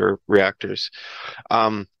small nuclear reactors.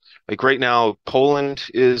 like right now, Poland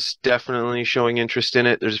is definitely showing interest in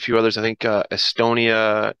it. There's a few others. I think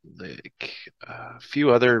Estonia, like a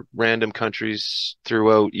few other random countries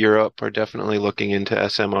throughout Europe are definitely looking into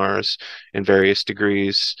SMRs in various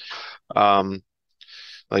degrees. Um,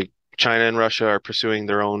 like China and Russia are pursuing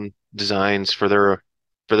their own designs for their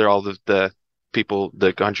all the people,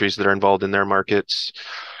 the countries that are involved in their markets.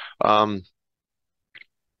 Um,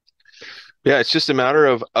 yeah, it's just a matter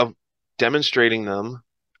of demonstrating them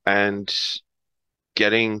and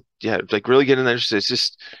getting like really getting interested. It's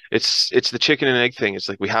just it's the chicken and egg thing. It's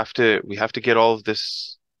like we have to get all of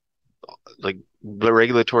this like the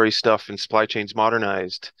regulatory stuff and supply chains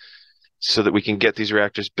modernized so that we can get these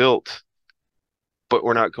reactors built, but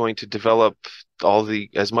we're not going to develop all the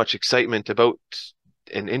as much excitement about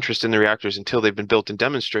and interest in the reactors until they've been built and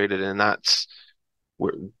demonstrated, and that's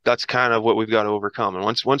kind of what we've got to overcome. And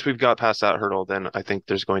once we've got past that hurdle, then I think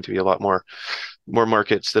there's going to be a lot more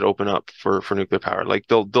markets that open up for nuclear power. Like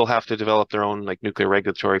they'll have to develop their own like nuclear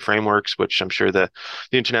regulatory frameworks, which I'm sure the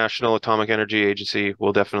International Atomic Energy Agency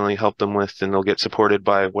will definitely help them with, and they'll get supported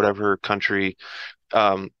by whatever country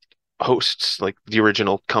um, hosts like the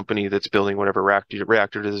original company that's building whatever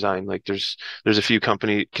reactor design. Like there's a few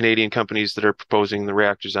Canadian companies that are proposing the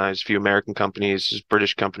reactor designs, a few American companies,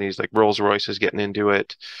 British companies like Rolls-Royce is getting into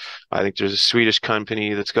it. I think there's a Swedish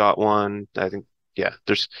company that's got one. I think yeah,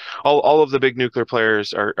 there's all of the big nuclear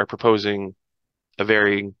players are proposing a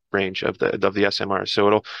varying range of the SMRs. So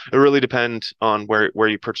it'll really depend on where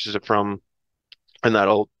you purchase it from, and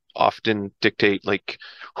that'll often dictate like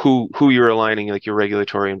who you're aligning like your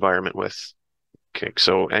regulatory environment with. Okay,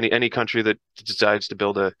 so any country that decides to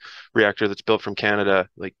build a reactor that's built from Canada,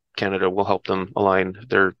 like Canada will help them align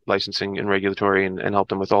their licensing and regulatory and help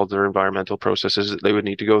them with all their environmental processes that they would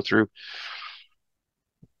need to go through.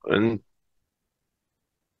 And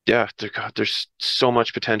yeah, there's so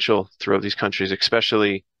much potential throughout these countries,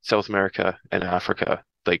 especially South America and Africa.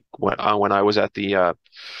 Like when I was at the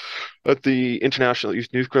International Youth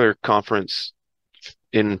Nuclear Conference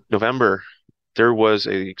in November, there was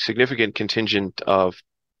a significant contingent of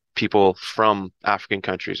people from African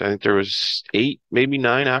countries. I think there was 8, maybe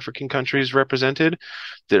 9 African countries represented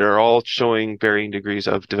that are all showing varying degrees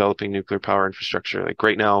of developing nuclear power infrastructure. Like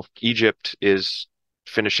right now, Egypt is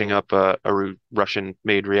finishing up a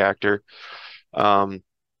Russian-made reactor. And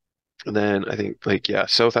then I think like yeah,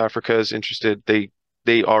 South Africa is interested.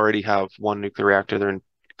 They already have one nuclear reactor. They're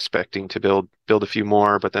expecting to build a few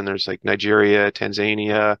more, but then there's like Nigeria,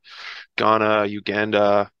 Tanzania, Ghana,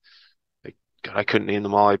 Uganda. Like God, I couldn't name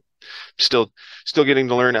them all. I still getting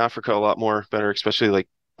to learn Africa a lot more better, especially like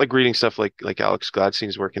reading stuff like Alex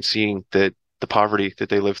Gladstein's work and seeing the poverty that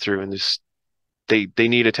they live through, and this they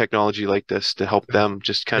need a technology like this to help them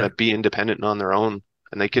just kind of be independent on their own,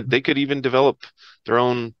 and they could even develop their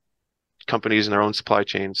own companies and their own supply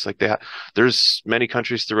chains. Like there's many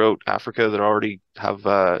countries throughout Africa that already have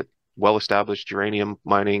well-established uranium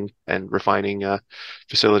mining and refining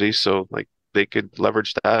facilities. So like they could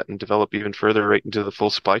leverage that and develop even further right into the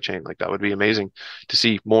full supply chain. Like that would be amazing to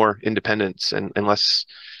see more independence and less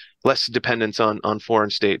dependence on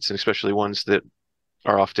foreign states, and especially ones that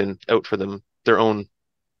are often out for their own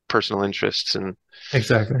personal interests. And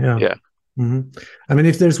Exactly. Yeah. yeah. I mean,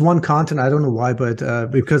 if there's one continent, I don't know why, but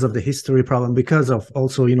because of the history problem, because of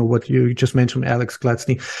also, what you just mentioned, Alex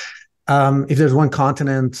Gladstein, if there's one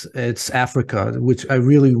continent, it's Africa, which I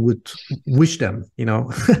really would wish them,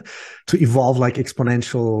 to evolve like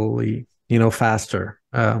exponentially, faster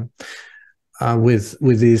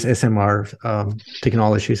with these SMR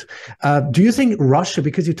technologies. Do you think Russia,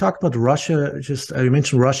 because you talked about Russia, you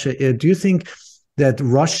mentioned Russia, do you think that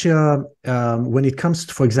Russia, when it comes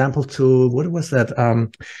to, for example, to what was that?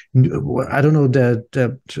 I don't know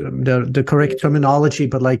the correct terminology,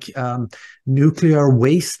 but like nuclear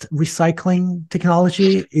waste recycling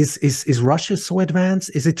technology, is Russia so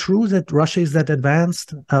advanced? Is it true that Russia is that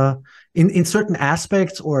advanced in certain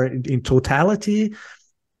aspects or in totality?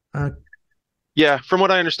 Yeah, from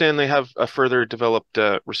what I understand, they have a further developed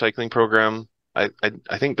recycling program. I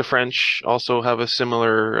think the French also have a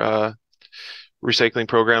similar recycling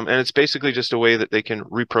program, and it's basically just a way that they can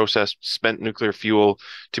reprocess spent nuclear fuel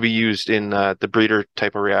to be used in the breeder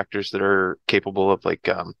type of reactors that are capable of like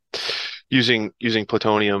using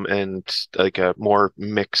plutonium and like a more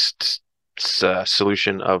mixed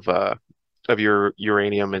solution of your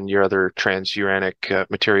uranium and your other transuranic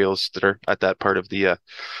materials that are at that part of the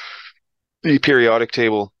periodic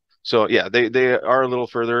table. So yeah, they are a little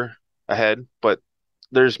further ahead, but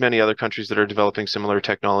there's many other countries that are developing similar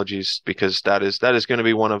technologies, because that is going to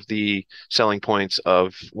be one of the selling points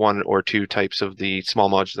of one or two types of the small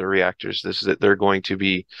modular reactors. This is that they're going to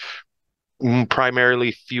be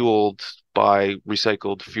primarily fueled by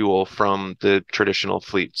recycled fuel from the traditional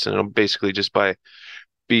fleets, and it'll basically just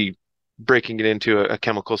be breaking it into a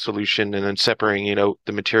chemical solution and then separating out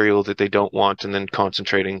the material that they don't want, and then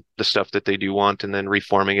concentrating the stuff that they do want, and then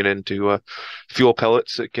reforming it into fuel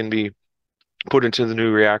pellets that can be put into the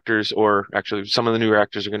new reactors. Or actually, some of the new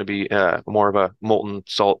reactors are going to be more of a molten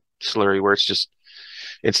salt slurry, where it's just,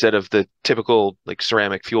 instead of the typical like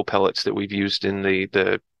ceramic fuel pellets that we've used in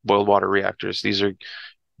the boiled water reactors,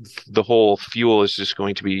 the whole fuel is just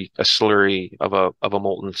going to be a slurry of a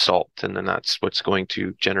molten salt, and then that's what's going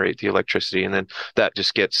to generate the electricity, and then that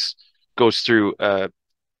just goes through a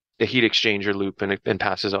heat exchanger loop, and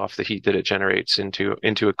passes off the heat that it generates into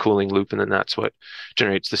a cooling loop, and then that's what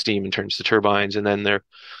generates the steam and turns the turbines. And then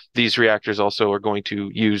these reactors also are going to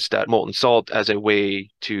use that molten salt as a way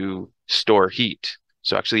to store heat.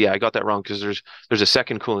 So actually, yeah, I got that wrong, because there's a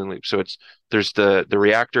second cooling loop. So there's the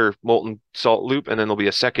reactor molten salt loop, and then there'll be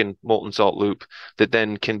a second molten salt loop that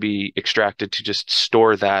then can be extracted to just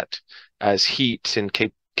store that as heat and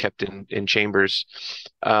kept in chambers,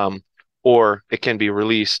 or it can be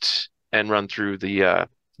released and run through the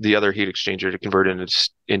other heat exchanger to convert it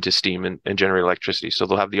into steam and generate electricity. So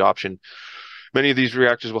they'll have the option. Many of these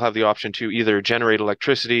reactors will have the option to either generate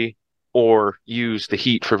electricity or use the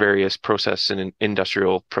heat for various process and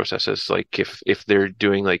industrial processes. Like if they're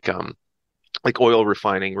doing like oil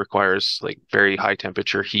refining requires like very high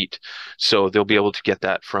temperature heat, so they'll be able to get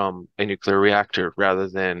that from a nuclear reactor rather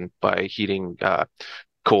than by heating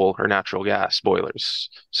coal or natural gas boilers.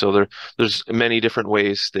 So there's many different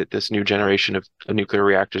ways that this new generation of nuclear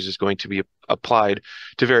reactors is going to be applied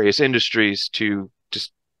to various industries to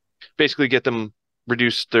just basically get them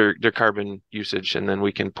reduce their carbon usage, and then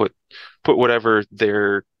we can put whatever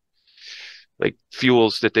their like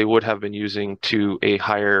fuels that they would have been using to a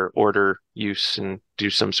higher order use, and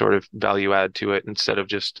do some sort of value add to it, instead of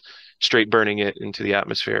just straight burning it into the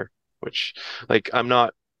atmosphere. Which, like, I'm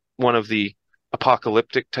not one of the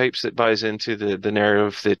apocalyptic types that buys into the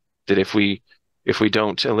narrative that if we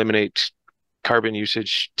don't eliminate carbon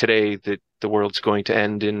usage today, that the world's going to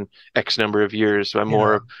end in X number of years. So I'm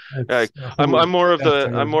more of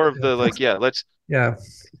the like, yeah,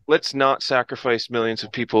 let's not sacrifice millions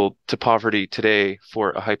of people to poverty today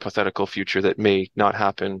for a hypothetical future that may not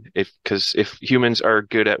happen. Because if humans are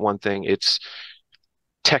good at one thing, it's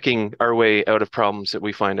teching our way out of problems that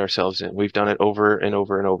we find ourselves in. We've done it over and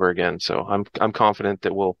over and over again. So I'm confident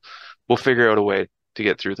that we'll figure out a way to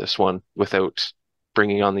get through this one without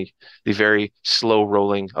bringing on the very slow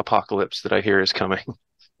rolling apocalypse that I hear is coming.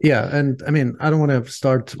 Yeah, and I mean, I don't want to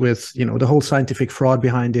start with the whole scientific fraud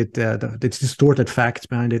behind it, the distorted facts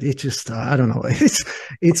behind it. It's just I don't know.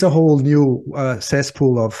 It's a whole new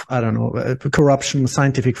cesspool of I don't know corruption,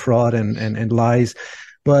 scientific fraud, and lies.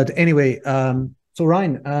 But anyway, so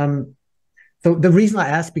Ryan, so the reason I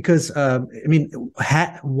asked, because I mean,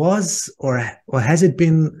 has it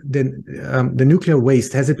been the nuclear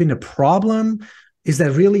waste? Has it been a problem? Is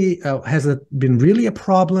that really has it been really a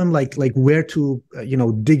problem? Like where to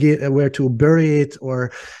dig it, where to bury it,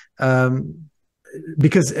 or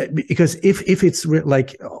because if it's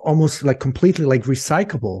like almost like completely like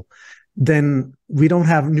recyclable, then we don't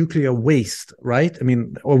have nuclear waste, right? I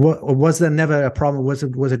mean, or was there never a problem? Was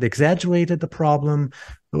it exaggerated, the problem?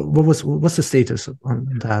 What's the status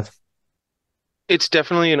on that? It's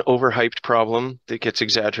definitely an overhyped problem that gets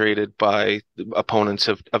exaggerated by opponents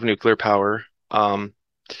of nuclear power.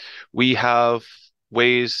 We have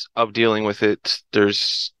ways of dealing with it.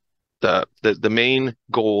 There's the main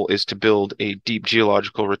goal is to build a deep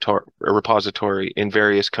geological repository in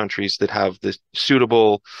various countries that have the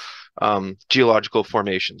suitable geological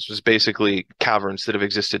formations. It's basically caverns that have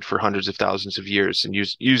existed for hundreds of thousands of years, and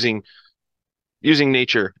using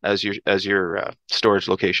nature as your storage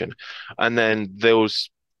location. And then those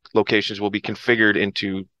locations will be configured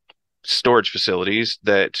into storage facilities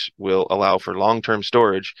that will allow for long-term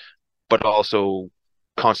storage, but also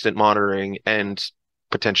constant monitoring and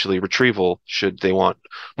potentially retrieval should they want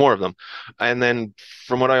more of them. And then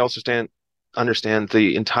from what I also understand,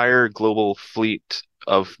 the entire global fleet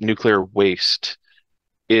of nuclear waste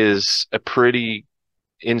is a pretty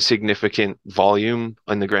insignificant volume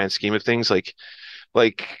in the grand scheme of things. Like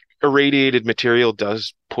irradiated material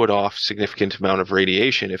does put off significant amount of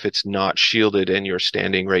radiation if it's not shielded and you're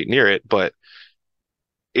standing right near it, but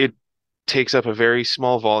it takes up a very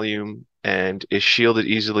small volume and is shielded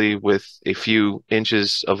easily with a few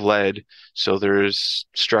inches of lead. So there's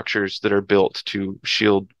structures that are built to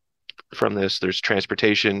shield from this. There's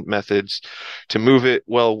transportation methods to move it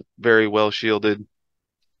very well shielded.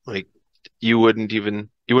 Like you wouldn't even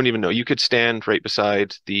know. You could stand right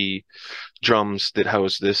beside the drums that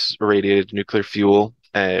house this irradiated nuclear fuel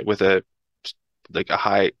with a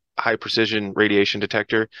high precision radiation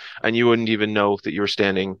detector, and you wouldn't even know that you were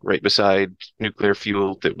standing right beside nuclear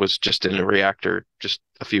fuel that was just in a reactor just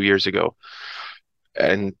a few years ago.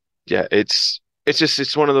 And yeah, it's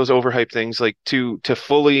one of those overhyped things. Like to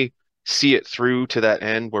fully see it through to that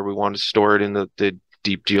end where we want to store it in the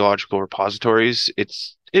deep geological repositories,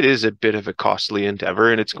 it is a bit of a costly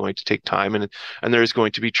endeavor, and it's going to take time, and there's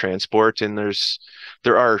going to be transport, and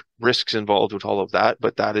there are risks involved with all of that.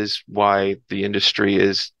 But that is why the industry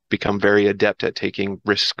is become very adept at taking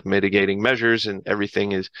risk mitigating measures, and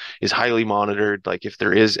everything is highly monitored. Like if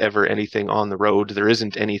there is ever anything on the road, there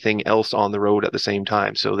isn't anything else on the road at the same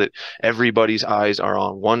time, so that everybody's eyes are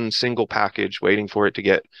on one single package waiting for it to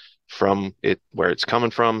get from it where it's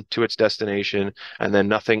coming from to its destination, and then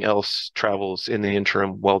nothing else travels in the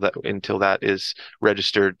interim until that is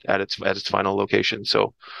registered at its final location.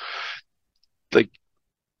 So like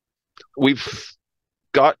we've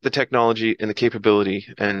got the technology and the capability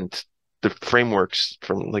and the frameworks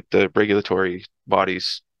from like the regulatory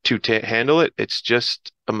bodies to handle it. It's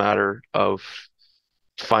just a matter of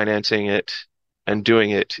financing it and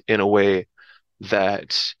doing it in a way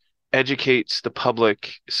that educates the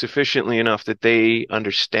public sufficiently enough that they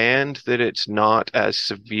understand that it's not as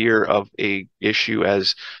severe of a issue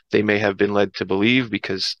as they may have been led to believe,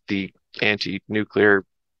 because the anti-nuclear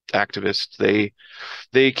activists,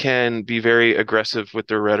 they can be very aggressive with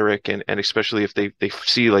their rhetoric, and especially if they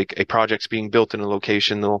see like a project's being built in a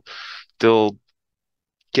location, they'll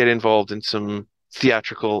get involved in some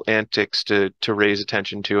theatrical antics to raise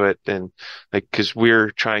attention to it. And like because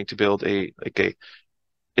we're trying to build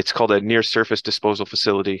it's called a near surface disposal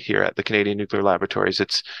facility here at the Canadian Nuclear Laboratories.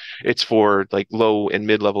 It's for like low and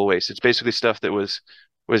mid-level waste. It's basically stuff that was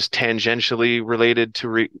tangentially related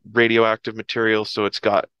to radioactive material. So it's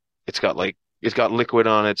got liquid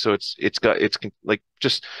on it. So it's like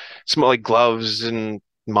just small like gloves and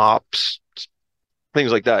mops,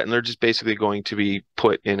 things like that. And they're just basically going to be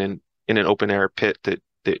put in an open air pit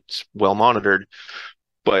that's well monitored.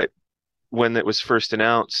 But when it was first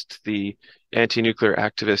announced, the anti-nuclear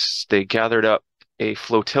activists, they gathered up a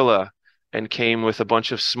flotilla and came with a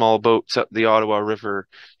bunch of small boats up the Ottawa River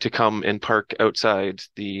to come and park outside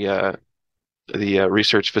the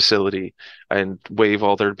research facility and wave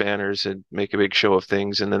all their banners and make a big show of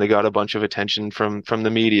things. And then they got a bunch of attention from the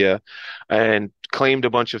media and claimed a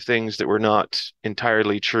bunch of things that were not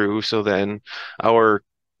entirely true. So then our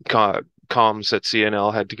comms at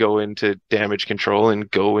CNL had to go into damage control and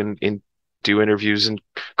go and do interviews and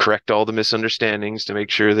correct all the misunderstandings to make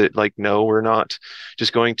sure that like, no, we're not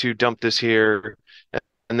just going to dump this here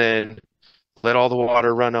and then let all the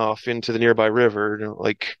water run off into the nearby river. You know,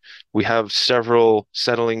 like we have several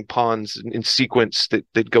settling ponds in sequence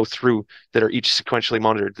that go through that are each sequentially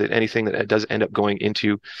monitored, that anything that does end up going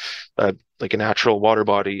into like a natural water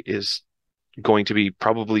body is going to be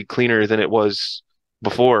probably cleaner than it was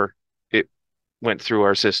before it went through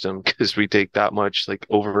our system, because we take that much like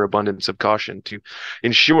overabundance of caution to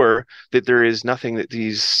ensure that there is nothing that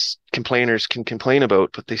these complainers can complain about,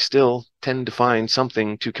 but they still tend to find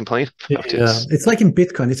something to complain about. Yeah, it's like in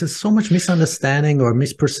Bitcoin. It's just so much misunderstanding or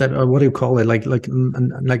misperception, or what do you call it? Like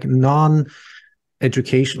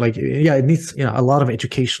non-education. Like yeah, it needs a lot of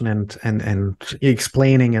education and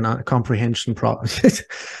explaining and comprehension problems,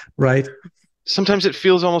 right? Sometimes it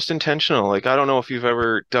feels almost intentional. Like I don't know if you've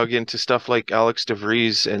ever dug into stuff like Alex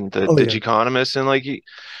DeVries and the Geekonomist, and like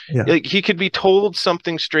he could be told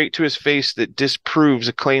something straight to his face that disproves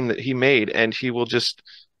a claim that he made, and he will just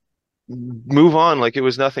move on like it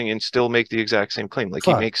was nothing and still make the exact same claim. Like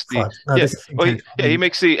he makes he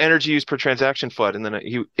makes the energy used per transaction FUD, and then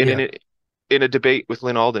in a debate with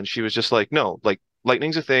Lynn Alden, she was just like, no, like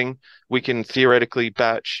Lightning's a thing. We can theoretically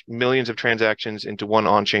batch millions of transactions into one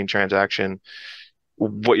on-chain transaction.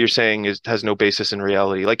 What you're saying has no basis in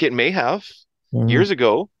reality. Like it may have years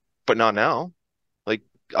ago, but not now. Like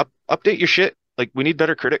update your shit. Like we need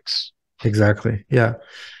better critics. Exactly. Yeah.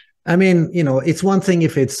 I mean, it's one thing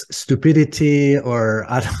if it's stupidity or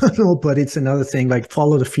I don't know, but it's another thing like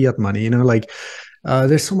follow the fiat money, like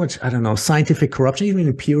there's so much, I don't know, scientific corruption, even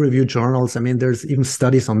in peer-reviewed journals. I mean, there's even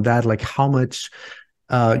studies on that, like how much,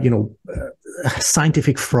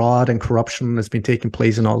 scientific fraud and corruption has been taking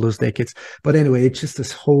place in all those decades. But anyway, it's just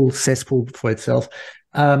this whole cesspool for itself.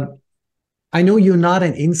 I know you're not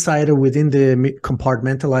an insider within the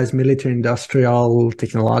compartmentalized military industrial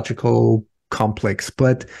technological complex,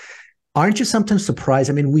 but aren't you sometimes surprised?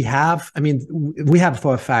 I mean, we have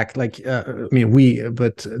for a fact, like, but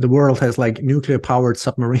the world has like nuclear powered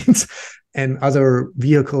submarines and other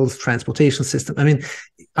vehicles, transportation system. I mean,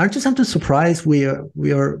 aren't you sometimes surprised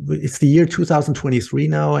it's the year 2023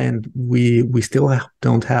 now, and we still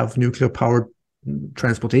don't have nuclear powered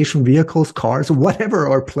transportation vehicles, cars, or whatever,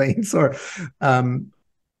 or planes, or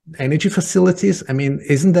energy facilities? I mean,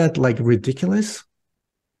 isn't that like ridiculous?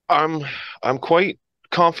 I'm quite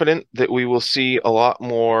confident that we will see a lot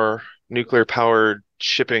more nuclear powered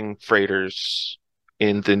shipping freighters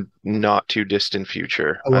in the not too distant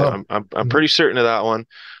future. Oh, wow. I'm pretty certain of that one.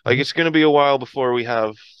 Like Mhm. it's going to be a while before we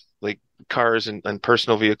have like cars and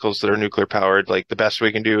personal vehicles that are nuclear powered. Like the best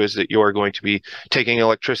we can do is that you're going to be taking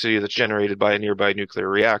electricity that's generated by a nearby nuclear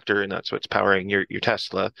reactor, and that's what's powering your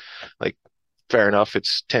Tesla. Like fair enough,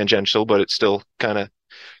 it's tangential, but it still kind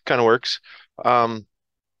of works. Um,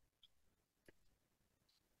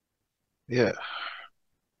 yeah.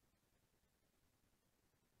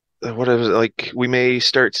 What is it, like we may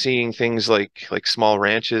start seeing things like small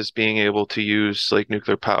ranches being able to use like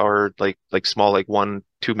nuclear powered like small like 1-2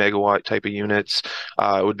 megawatt type of units.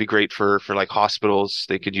 It would be great for like hospitals.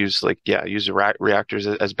 They could use like use the reactors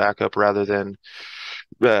as backup rather than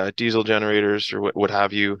diesel generators or what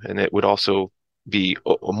have you. And it would also be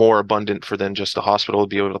more abundant for than just the hospital to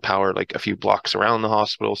be able to power like a few blocks around the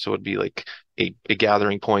hospital. So it'd be like a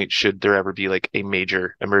gathering point should there ever be like a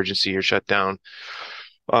major emergency or shutdown.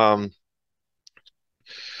 Um,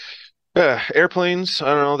 yeah, airplanes.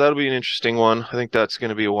 I don't know. That'll be an interesting one. I think that's going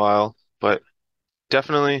to be a while, but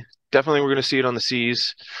definitely, we're going to see it on the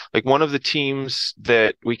seas. Like one of the teams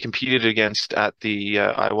that we competed against at the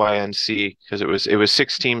IYNC, because it was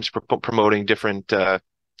 6 teams promoting different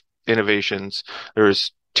innovations. There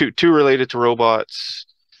was two related to robots.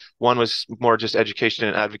 One was more just education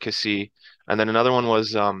and advocacy, and then another one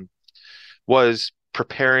was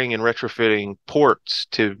preparing and retrofitting ports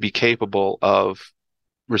to be capable of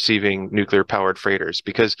receiving nuclear powered freighters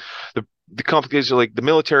because the complications are like the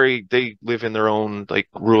military, they live in their own like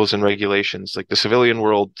rules and regulations. Like the civilian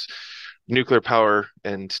world, nuclear power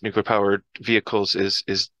and nuclear powered vehicles is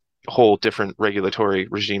a whole different regulatory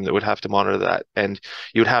regime that would have to monitor that. And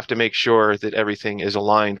you would have to make sure that everything is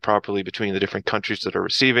aligned properly between the different countries that are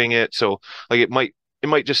receiving it. So like it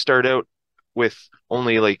might just start out with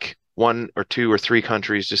only like 1 or 2 or 3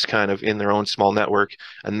 countries just kind of in their own small network.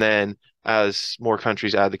 And then as more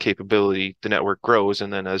countries add the capability, the network grows.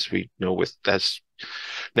 And then as we know, as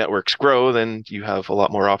networks grow, then you have a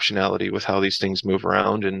lot more optionality with how these things move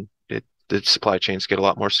around, and the supply chains get a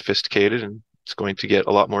lot more sophisticated, and it's going to get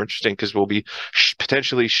a lot more interesting because we'll be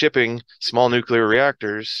potentially shipping small nuclear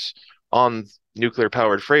reactors on nuclear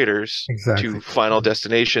powered freighters to Exactly. final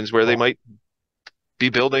destinations where they might be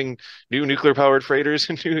building new nuclear powered freighters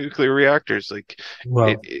and new nuclear reactors. Like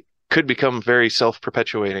Well, it could become very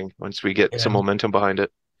self-perpetuating once we get some yeah. momentum behind it.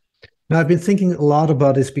 Now, I've been thinking a lot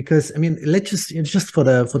about this because I mean, let's just for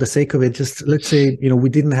the sake of it, just let's say we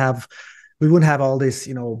wouldn't have all this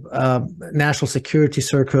national security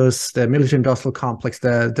circus, the military industrial complex,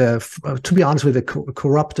 the to be honest with the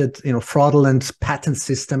corrupted fraudulent patent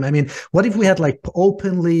system. I mean, what if we had like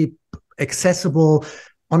openly accessible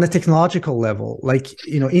on a technological level, like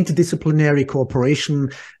interdisciplinary cooperation?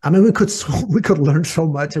 I mean, we could learn so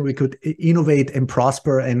much, and we could innovate and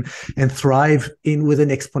prosper and thrive with an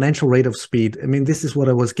exponential rate of speed. I mean, this is what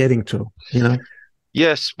I was getting to.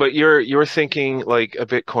 Yes, but you're thinking like a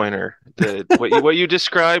Bitcoiner. What you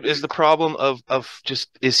described is the problem of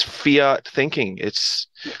just is fiat thinking.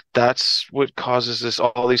 That's what causes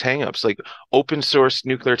all these hangups. Like open source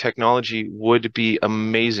nuclear technology would be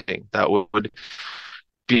amazing.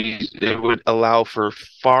 It would allow for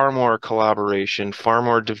far more collaboration, far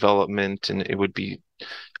more development, and it would be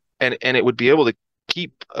able to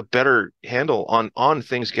keep a better handle on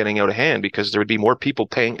things getting out of hand because there would be more people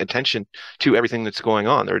paying attention to everything that's going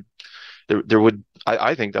on. There would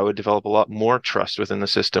I think that would develop a lot more trust within the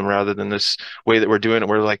system rather than this way that we're doing it.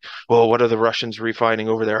 We're like, well, what are the Russians refining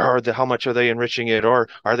over there? How much are they enriching it? Or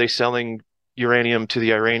are they selling uranium to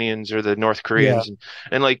the Iranians or the North Yeah. Koreans?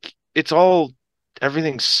 And like it's all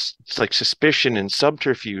everything's like suspicion and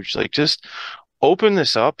subterfuge. Like just open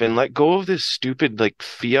this up and let go of this stupid like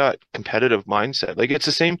fiat competitive mindset. Like it's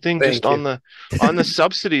the same thing just Thank you. on the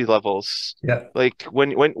subsidy levels. Yeah. Like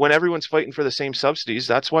when everyone's fighting for the same subsidies,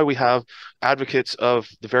 that's why we have advocates of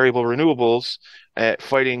the variable renewables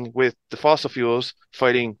fighting with the fossil fuels,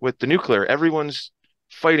 fighting with the nuclear. Everyone's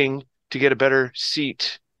fighting to get a better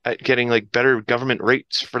seat at getting like better government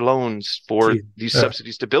rates for loans for Gee, these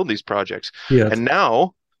subsidies to build these projects. yeah. And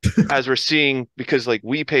now, as we're seeing, because like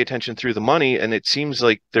we pay attention through the money, and it seems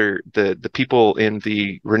like the people in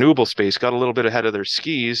the renewable space got a little bit ahead of their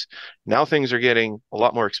skis. Now things are getting a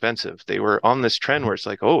lot more expensive. They were on this trend where it's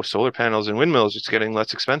like, oh, solar panels and windmills, it's getting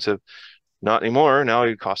less expensive. Not anymore. Now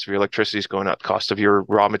the cost of your electricity is going up. The cost of your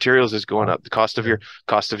raw materials is going up. The cost of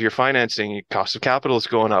your financing, cost of capital is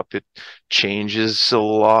going up. It changes a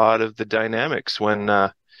lot of the dynamics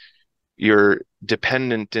when you're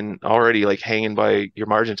dependent and already like hanging by your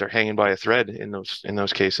margins are hanging by a thread in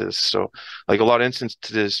those cases. So like a lot of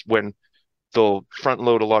instances when they'll front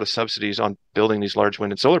load a lot of subsidies on building these large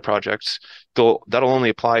wind and solar projects, that'll only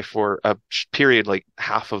apply for a period like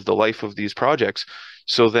half of the life of these projects.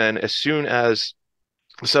 So then as soon as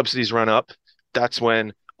the subsidies run up, that's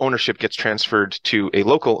when ownership gets transferred to a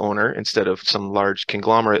local owner instead of some large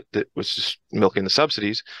conglomerate that was just milking the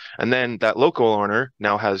subsidies. And then that local owner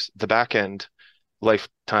now has the back end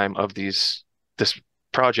lifetime of this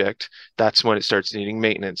project. That's when it starts needing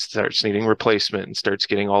maintenance, starts needing replacement, and starts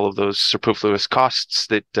getting all of those superfluous costs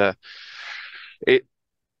that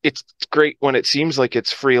it's great when it seems like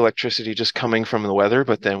it's free electricity just coming from the weather,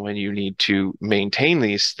 but then when you need to maintain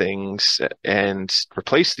these things and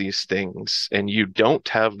replace these things, and you don't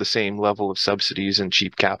have the same level of subsidies and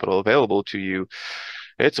cheap capital available to you,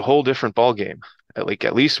 it's a whole different ballgame. Like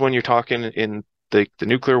at least when you're talking in the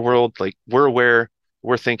nuclear world, like we're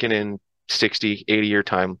thinking in 60, 80-year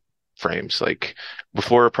time frames. Like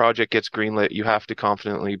before a project gets greenlit, you have to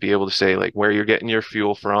confidently be able to say like where you're getting your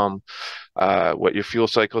fuel from, what your fuel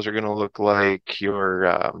cycles are going to look like,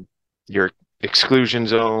 your exclusion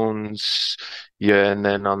zones, yeah, and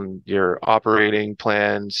then on your operating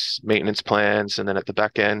plans, maintenance plans, and then at the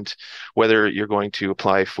back end, whether you're going to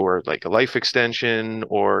apply for like a life extension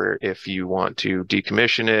or if you want to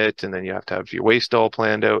decommission it, and then you have to have your waste all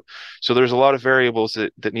planned out. So there's a lot of variables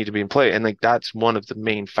that need to be in play, and like that's one of the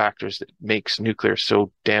main factors that makes nuclear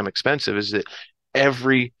so damn expensive is that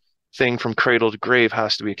everything from cradle to grave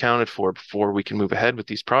has to be accounted for before we can move ahead with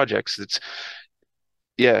these projects.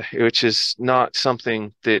 Yeah, which is not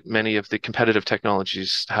something that many of the competitive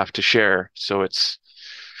technologies have to share. So it's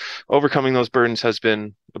overcoming those burdens has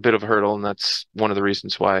been a bit of a hurdle, and that's one of the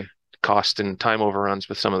reasons why cost and time overruns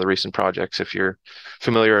with some of the recent projects. If you're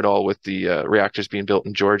familiar at all with the reactors being built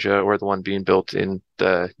in Georgia or the one being built in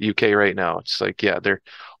the UK right now, it's like, yeah, they're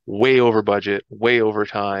way over budget, way over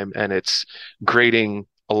time, and it's grading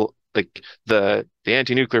like the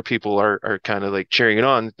anti-nuclear people are kind of like cheering it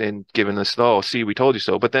on and giving us, oh, see, we told you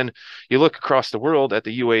so. But then you look across the world at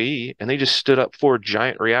the UAE, and they just stood up 4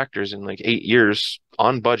 giant reactors in like 8 years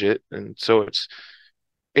on budget, and so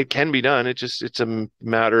it can be done. It's a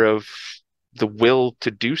matter of the will to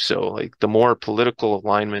do so. Like the more political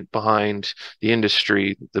alignment behind the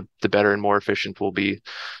industry, the better and more efficient we'll be.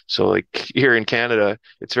 So like here in Canada,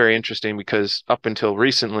 it's very interesting because up until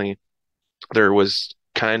recently, there was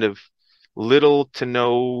kind of little to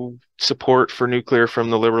no support for nuclear from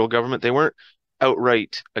the Liberal government. They weren't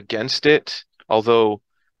outright against it, although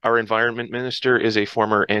our environment minister is a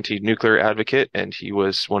former anti-nuclear advocate, and he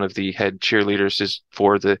was one of the head cheerleaders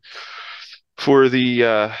for the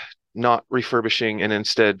not refurbishing and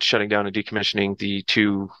instead shutting down and decommissioning the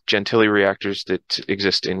 2 Gentilly reactors that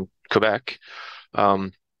exist in Quebec.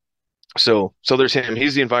 So there's him.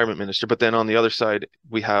 He's the environment minister. But then on the other side,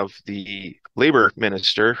 we have the labor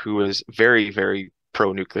minister, who is very, very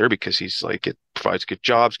pro-nuclear because he's like, it provides good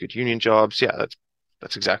jobs, good union jobs. Yeah,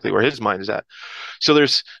 that's exactly where his mind is at. So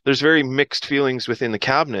there's very mixed feelings within the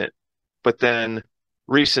cabinet. But then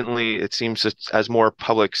recently, it seems that as more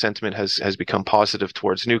public sentiment has become positive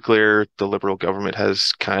towards nuclear, the Liberal government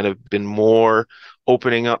has kind of been more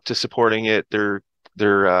opening up to supporting it. They're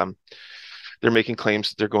making claims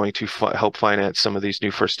that they're going to help finance some of these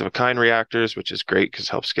new first-of-a-kind reactors, which is great because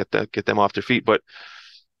it helps get them off their feet. But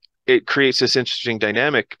it creates this interesting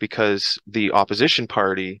dynamic because the opposition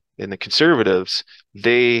party and the Conservatives,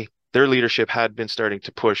 their leadership had been starting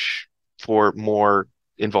to push for more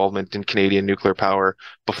involvement in Canadian nuclear power,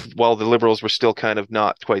 while the Liberals were still kind of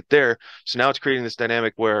not quite there. So now it's creating this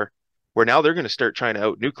dynamic where now they're going to start trying to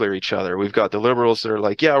out-nuclear each other. We've got the Liberals that are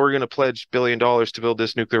like, yeah, we're going to pledge $1 billion to build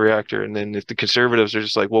this nuclear reactor. And then if the Conservatives are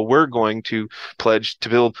just like, well, we're going to pledge to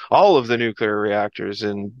build all of the nuclear reactors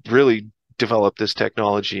and really develop this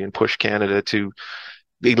technology and push Canada to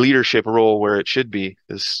the leadership role where it should be.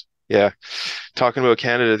 Yeah, talking about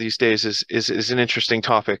Canada these days is an interesting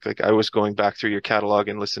topic. Like I was going back through your catalog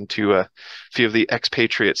and listened to a few of the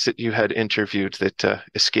expatriates that you had interviewed that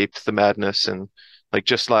escaped the madness, and like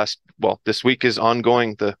just last well, this week is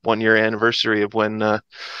ongoing, the 1 year anniversary of when a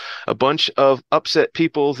bunch of upset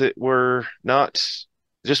people that were not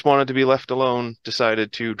just wanted to be left alone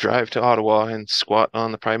decided to drive to Ottawa and squat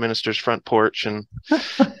on the Prime Minister's front porch. And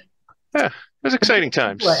yeah, it was exciting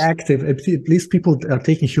People are times. active. At least people are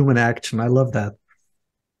taking human action. I love that.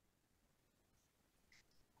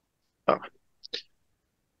 Oh.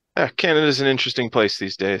 Yeah, Canada's an interesting place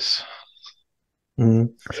these days. Mm.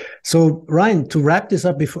 So, Ryan, to wrap this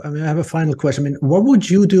up, before I have a final question. I mean, what would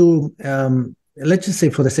you do? Let's just say,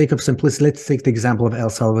 for the sake of simplicity, let's take the example of El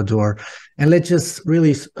Salvador, and let's just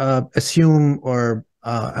really assume or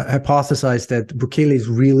hypothesize that Bukele is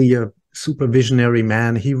really a super visionary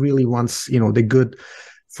man. He really wants, the good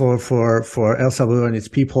for El Salvador and its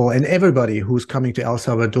people and everybody who's coming to El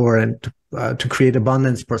Salvador, and to create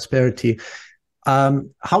abundance, prosperity.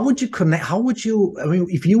 How would you connect? How would you? I mean,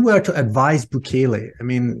 if you were to advise Bukele, I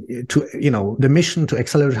mean, to the mission to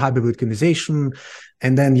accelerate hyperbitcoinization,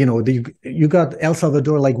 and then you got El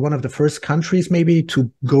Salvador like one of the first countries maybe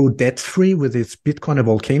to go debt free with its Bitcoin and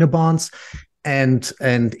volcano bonds, and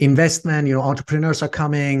investment. Entrepreneurs are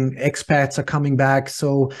coming, expats are coming back.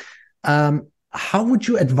 So, how would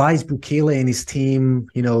you advise Bukele and his team,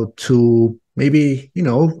 to maybe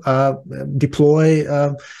deploy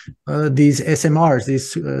these SMRs,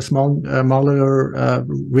 these small modular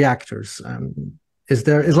reactors? Is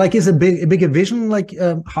a bigger vision, like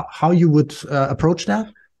how you would approach that?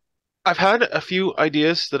 I've had a few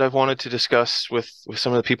ideas that I've wanted to discuss with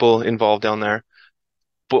some of the people involved down there,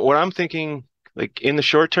 but what I'm thinking, like in the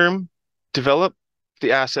short term, develop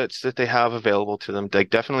the assets that they have available to them. Like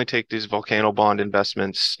definitely take these volcano bond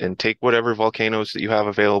investments and take whatever volcanoes that you have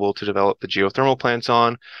available to develop the geothermal plants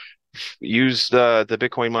on. Use the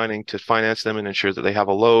Bitcoin mining to finance them and ensure that they have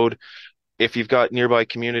a load. If you've got nearby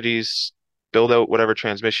communities, build out whatever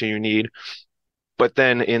transmission you need. But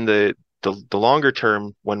then in the longer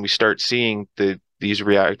term, when we start seeing these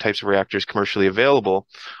types of reactors commercially available,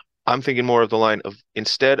 I'm thinking more of the line of,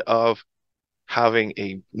 instead of having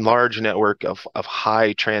a large network of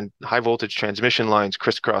high voltage transmission lines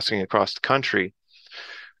crisscrossing across the country,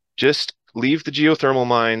 just leave the geothermal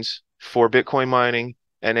mines for Bitcoin mining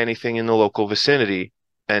and anything in the local vicinity,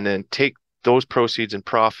 and then take those proceeds and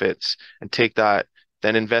profits and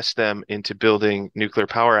then invest them into building nuclear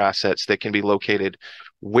power assets that can be located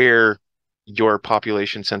where your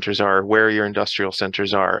population centers are, where your industrial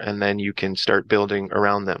centers are, and then you can start building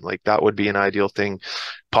around them. Like that would be an ideal thing,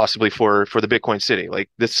 possibly for the Bitcoin city. Like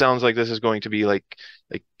this sounds like this is going to be like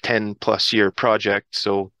 10+ year project,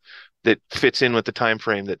 so that fits in with the time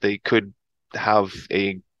frame that they could have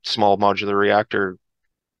a small modular reactor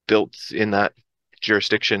built in that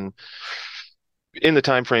jurisdiction in the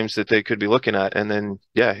time frames that they could be looking at. And then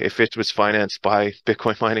if it was financed by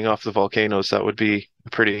Bitcoin mining off the volcanoes, that would be a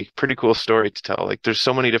pretty cool story to tell. Like there's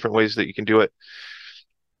so many different ways that you can do it,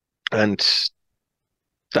 and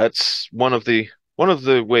that's one of the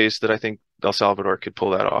ways that I think El Salvador could pull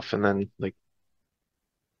that off. And then like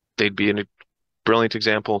they'd be a brilliant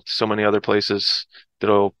example to so many other places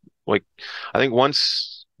that'll, like, I think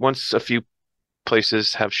once a few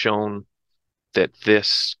places have shown that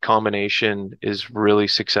this combination is really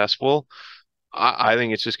successful, I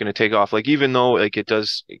think it's just going to take off. Like even though like it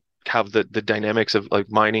does have the dynamics of like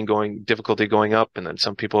mining difficulty going up, and then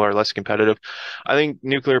some people are less competitive, I think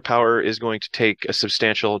nuclear power is going to take a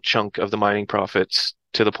substantial chunk of the mining profits,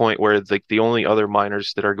 to the point where like the only other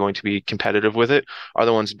miners that are going to be competitive with it are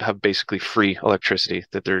the ones that have basically free electricity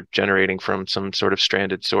that they're generating from some sort of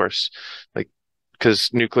stranded source. Like, because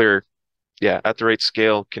nuclear, at the right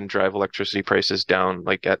scale, can drive electricity prices down,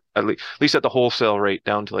 like at least at the wholesale rate,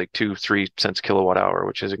 down to like 2-3 cents kilowatt hour,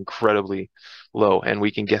 which is incredibly low. And we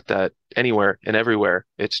can get that anywhere and everywhere.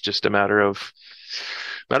 It's just a matter of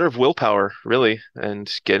willpower, really,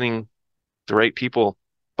 and getting the right people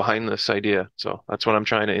behind this idea. So that's what I'm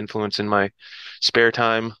trying to influence in my spare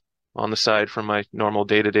time on the side from my normal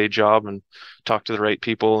day-to-day job, and talk to the right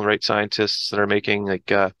people and right scientists that are making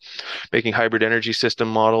hybrid energy system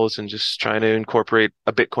models, and just trying to incorporate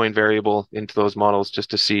a Bitcoin variable into those models just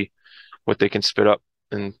to see what they can spit up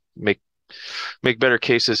and make better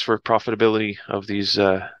cases for profitability of these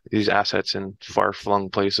assets in far-flung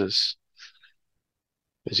places.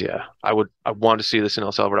 Because I want to see this in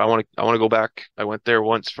El Salvador. I want to go back. I went there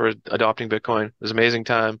once for adopting Bitcoin. It was an amazing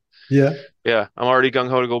time. Yeah. Yeah, I'm already gung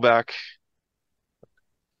ho to go back.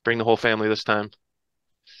 Bring the whole family this time.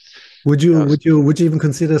 Would you even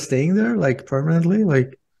consider staying there, like permanently?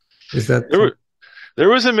 Like, is that there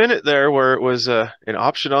was a minute there where it was an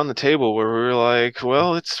option on the table, where we were like,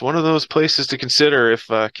 well, it's one of those places to consider if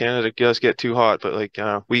Canada does get too hot. But like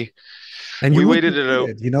we And we you would be waited it out.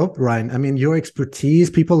 needed, you know, Ryan. I mean, your expertise,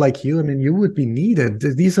 people like you, I mean, you would be needed.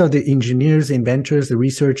 These are the engineers, the inventors, the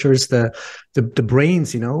researchers, the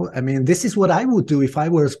brains, you know. I mean, this is what I would do if I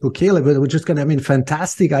was Bukele. But we're just gonna, I mean,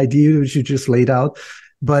 fantastic idea which you just laid out.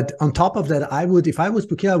 But on top of that, I would, if I was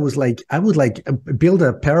Bukele, I would like build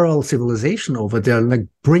a parallel civilization over there, like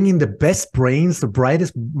bring in the best brains, the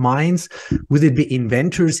brightest minds. Would it be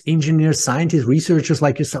inventors, engineers, scientists, researchers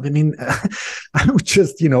like yourself? I mean, I would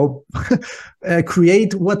just, you know,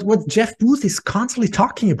 create what Jeff Booth is constantly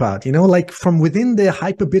talking about, you know, like from within the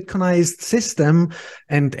hyper-Bitcoinized system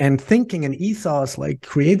and thinking and ethos, like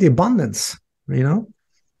create the abundance, you know?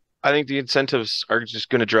 I think the incentives are just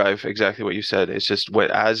going to drive exactly what you said. It's just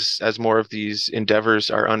what as more of these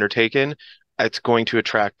endeavors are undertaken, it's going to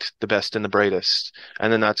attract the best and the brightest,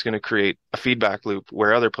 and then that's going to create a feedback loop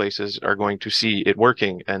where other places are going to see it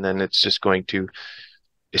working, and then it's just going to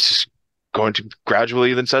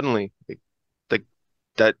gradually, then suddenly, like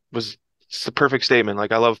that was it's the perfect statement.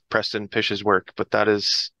 Like I love Preston Pish's work, but that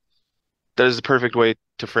is the perfect way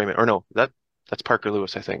to frame it. Or no, that's Parker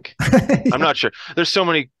Lewis, I think. Yeah. I'm not sure. There's so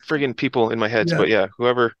many friggin' people in my head, Yeah. but yeah,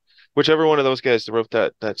 whichever one of those guys that wrote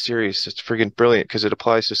that series, it's friggin' brilliant because it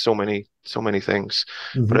applies to so many things.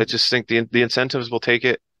 Mm-hmm. But I just think the incentives will take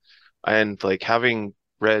it, and like having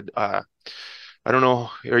read, I don't know,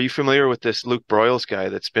 are you familiar with this Luke Broyles guy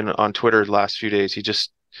that's been on Twitter the last few days? He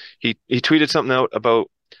tweeted something out about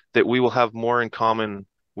that we will have more in common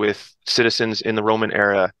with citizens in the Roman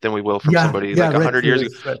era than we will from somebody like 100 years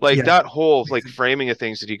ago. Like that whole like framing of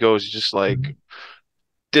things that he goes just like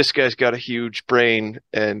this guy's got a huge brain,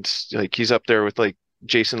 and like he's up there with like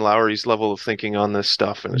Jason Lowery's level of thinking on this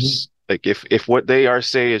stuff, and it's like if what they are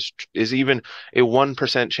say is even a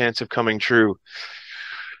 1% chance of coming true,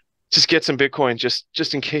 just get some Bitcoin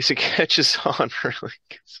just in case it catches on. Really,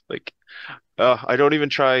 it's like I don't even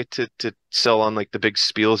try to sell on like the big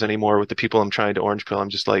spiels anymore with the people I'm trying to orange pill. I'm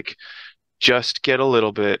just like, just get a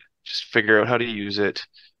little bit, just figure out how to use it,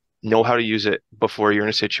 know how to use it before you're in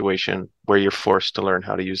a situation where you're forced to learn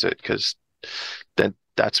how to use it, because then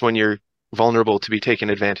that's when you're vulnerable to be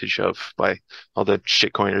taken advantage of by all the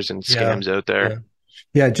shitcoiners and scams out there.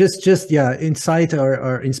 Yeah, just incite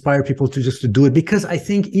or inspire people to do it, because I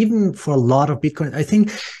think even for a lot of Bitcoin, I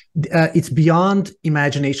think it's beyond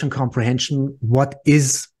imagination comprehension what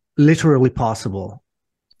is literally possible,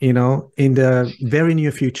 you know, in the very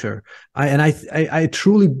near future. I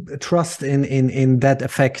truly trust in that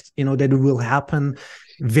effect, you know, that it will happen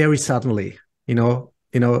very suddenly, you know,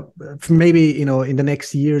 maybe, you know, in the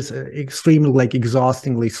next years, extremely like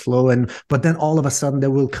exhaustingly slow, but then all of a sudden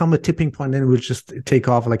there will come a tipping point and it will just take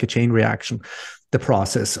off like a chain reaction, the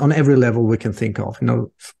process on every level we can think of, you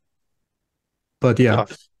know. But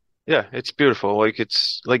yeah, it's beautiful. Like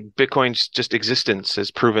it's like Bitcoin's just existence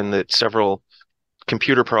has proven that several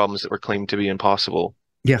computer problems that were claimed to be impossible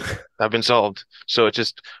have been solved. So it's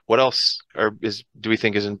just, what else do we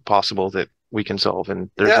think is impossible that we can solve?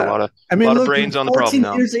 And there's a lot of look, brains on the problem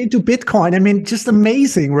now. 14 years into Bitcoin, I mean, just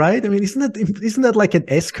amazing, right? I mean, isn't that like an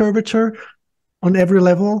S curvature on every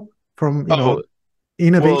level, from you know,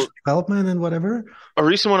 innovation, development, and whatever? A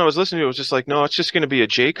recent one I was listening to was just like, no, it's just going to be a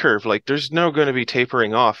J curve. Like there's no going to be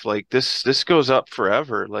tapering off. Like this goes up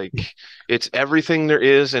forever. Like it's everything there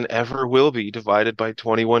is and ever will be divided by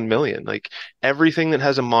 21 million. Like everything that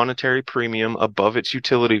has a monetary premium above its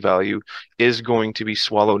utility value is going to be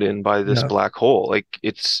swallowed in by this black hole. Like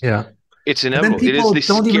it's inevitable. And then people it is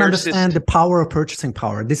don't even understand the power of purchasing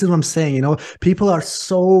power. This is what I'm saying. You know, people are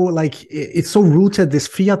so like, it's so rooted, this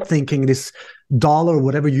fiat thinking, this dollar,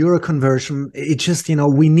 whatever, euro conversion. It just, you know,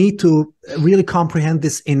 we need to really comprehend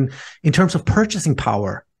this in terms of purchasing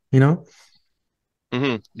power, you know?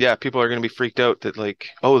 Yeah, people are going to be freaked out that like,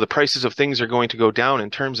 oh, the prices of things are going to go down in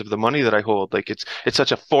terms of the money that I hold. Like it's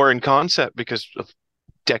such a foreign concept because of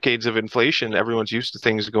decades of inflation. Everyone's used to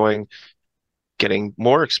things getting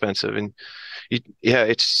more expensive. And you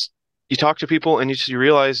talk to people and you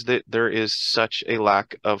realize that there is such a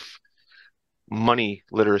lack of money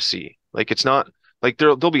literacy. Like it's not like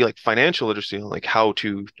there'll be like financial literacy, like how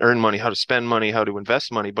to earn money, how to spend money, how to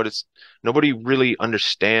invest money, but it's nobody really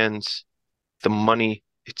understands the money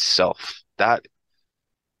itself.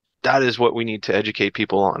 That is what we need to educate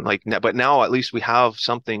people on. Like, but now at least we have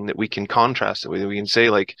something that we can contrast it with. We can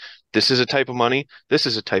say like, this is a type of money. This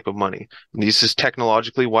is a type of money. And this is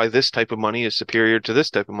technologically why this type of money is superior to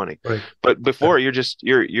this type of money. Right. But before you're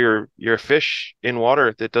a fish in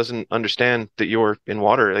water that doesn't understand that you're in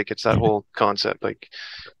water. Like it's that whole concept. Like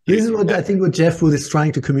this is what I think what Jeff Wood is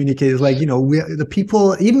trying to communicate is like, you know, the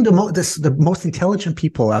people, even the most intelligent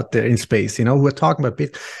people out there in space, you know, we're talking about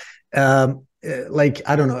like,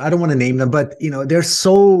 I don't know, I don't want to name them, but they're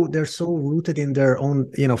so rooted in their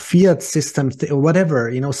own fiat system or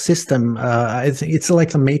whatever system. I think it's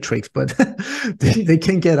like the Matrix, but they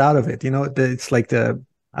can't get out of it. It's like the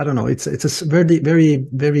I don't know. It's a very very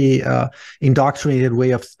very indoctrinated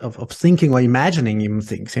way of thinking or imagining even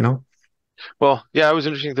things. Well, yeah, it was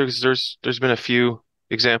interesting. There's been a few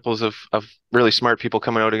examples of really smart people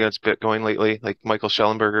coming out against Bitcoin lately. Like Michael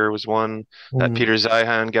Schellenberger was one, that Mm, Peter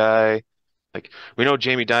Zeihan guy. Like we know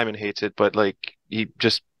Jamie Dimon hates it, but like he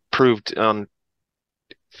just proved in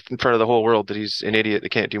front of the whole world that he's an idiot that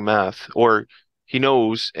can't do math, or he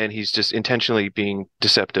knows and he's just intentionally being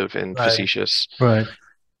deceptive and right. facetious. Right.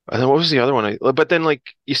 And then what was the other one? But then like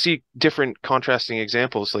you see different contrasting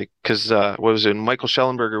examples, like because what was it? Michael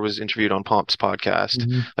Schellenberger was interviewed on Pomp's podcast.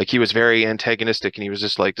 Mhm. Like he was very antagonistic, and he was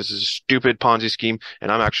just like, "This is a stupid Ponzi scheme,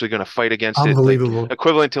 and I'm actually going to fight against it," like Unbelievable.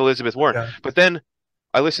 equivalent to Elizabeth Warren. Yeah. But then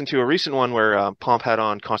I listened to a recent one where Pomp had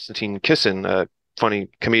on Konstantin Kisin, a funny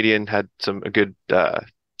comedian, had a good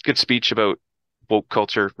speech about woke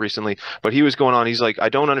culture recently. But he was going on. He's like, I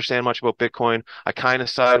don't understand much about Bitcoin. I kind of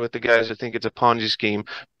side with the guys that think it's a Ponzi scheme.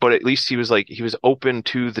 But at least he was like he was open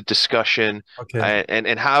to the discussion Okay.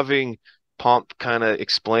 and having Pomp kind of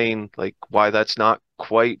explain like why that's not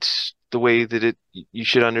quite the way that you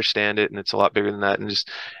should understand it, and it's a lot bigger than that. And just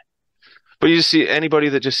but you just see anybody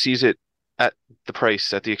that just sees it at the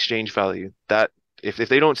price, at the exchange value, that if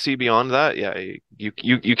they don't see beyond that, yeah,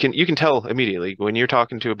 you can tell immediately when you're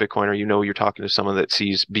talking to a Bitcoiner, you're talking to someone that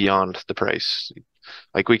sees beyond the price.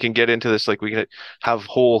 Like we can get into this, like we can have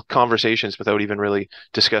whole conversations without even really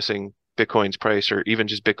discussing Bitcoin's price or even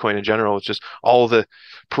just Bitcoin in general. It's just all the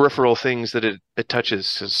peripheral things that it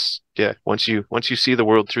touches. Is yeah, once you see the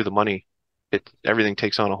world through the money, everything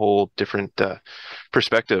takes on a whole different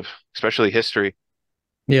perspective, especially history.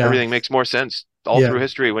 Yeah. Everything makes more sense all Yeah. through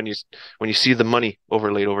history when you see the money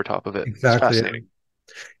overlaid over top of it. It's Exactly. Yeah. fascinating.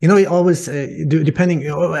 It always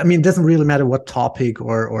depending. I mean, it doesn't really matter what topic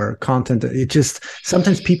or content. It just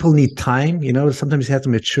sometimes people need time. Sometimes you have to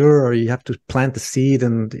mature or you have to plant the seed,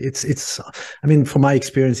 and it's. I mean, from my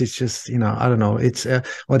experience, it's just I don't know. It's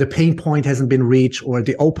or the pain point hasn't been reached, or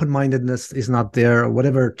the open mindedness is not there, or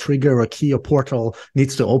whatever trigger or key or portal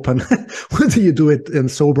needs to open. Whether you do it in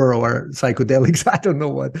sober or psychedelics, I don't know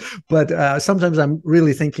what. But sometimes I'm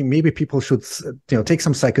really thinking maybe people should take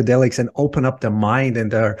some psychedelics and open up their mind and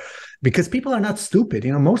their because people are not stupid.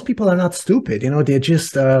 Most people are not stupid. They're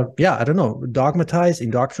just I don't know, dogmatized,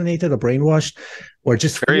 indoctrinated, or brainwashed, or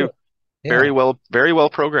just Very, feel. Yeah. very well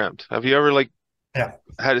programmed. Have you ever like Yeah.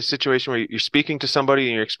 had a situation where you're speaking to somebody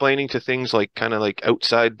and you're explaining to things like kind of like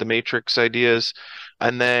outside the matrix ideas,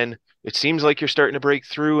 and then it seems like you're starting to break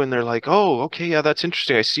through and they're like, "Oh, okay, yeah, that's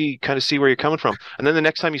interesting. Kind of see where you're coming from." And then the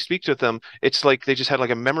next time you speak to them, it's like they just had like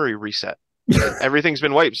a memory reset. And everything's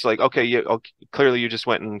been wiped. It's like, okay, clearly you just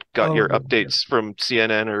went and got Oh, your yeah. updates from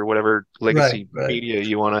CNN or whatever Right. legacy Right. media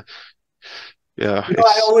you want to. Yeah,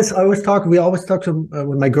 I always talk. We always talk to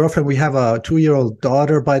with my girlfriend. We have a 2-year-old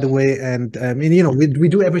daughter, by the way, and I mean, we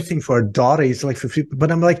do everything for our daughter. It's like,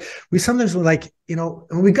 but I'm like, we sometimes we're like,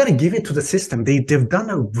 we got to give it to the system. They've done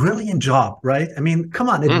a brilliant job, right? I mean, come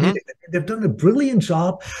on, admit hmm it. They've done a brilliant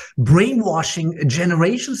job brainwashing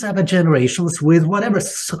generations after generations with whatever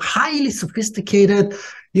highly sophisticated,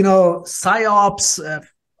 psyops.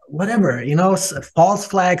 Whatever false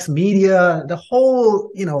flags, media, the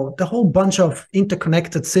whole bunch of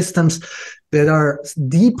interconnected systems that are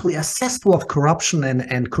deeply accessible of corruption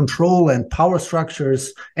and control and power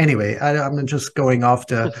structures. Anyway, I'm just going off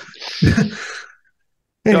the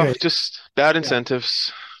No, anyway. just bad Yeah.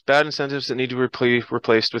 incentives. Bad incentives that need to be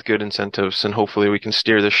replaced with good incentives, and hopefully we can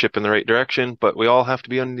steer the ship in the right direction. But we all have to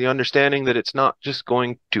be on the understanding that it's not just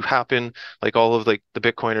going to happen like all of like the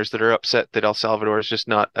Bitcoiners that are upset that El Salvador is just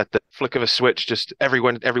not at the flick of a switch, just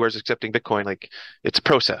everywhere's accepting Bitcoin. Like it's a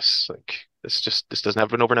process. Like this doesn't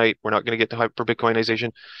happen overnight. We're not going to get to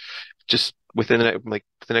hyper-Bitcoinization just within the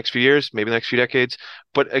next few years, maybe the next few decades.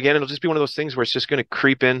 But again, it'll just be one of those things where it's just going to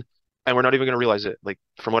creep in and we're not even going to realize it. Like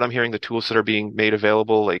from what I'm hearing, the tools that are being made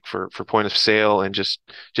available, like for point of sale and just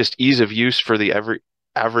ease of use for the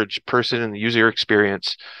average person and the user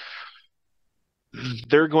experience,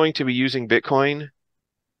 they're going to be using Bitcoin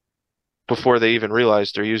before they even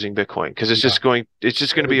realize they're using Bitcoin because Yeah. it's just going to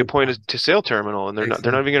Very be a good point point. to sale terminal, and they're not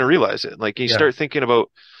Exactly. even going to realize it. Like you Yeah. start thinking about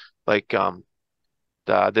like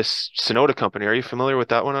this Sonoda company. Are you familiar with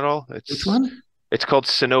that one at all? Which one? It's called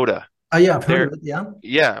Sonoda. Oh, yeah, I've heard They're of it. Yeah.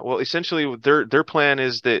 Yeah, well, essentially their plan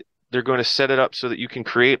is that they're going to set it up so that you can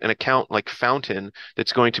create an account like Fountain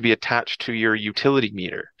that's going to be attached to your utility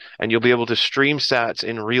meter, and you'll be able to stream sats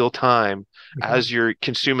in real time as you're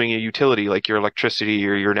consuming a utility like your electricity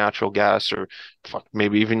or your natural gas or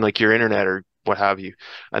maybe even like your internet or what have you.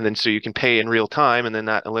 And then so you can pay in real time, and then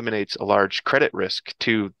that eliminates a large credit risk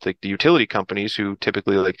to the utility companies who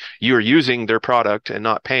typically like you are using their product and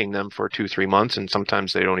not paying them for 2-3 months, and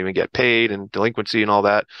sometimes they don't even get paid and delinquency and all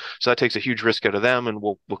that. So that takes a huge risk out of them, and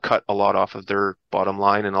will cut a lot off of their bottom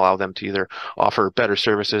line and allow them to either offer better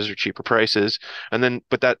services or cheaper prices. And then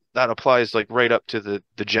but that applies like right up to the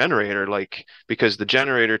generator, like because the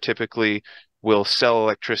generator typically will sell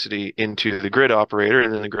electricity into the grid operator,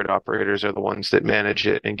 and then the grid operators are the ones that manage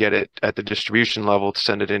it and get it at the distribution level to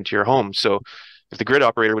send it into your home. So if the grid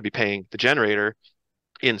operator would be paying the generator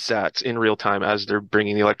in sats in real time as they're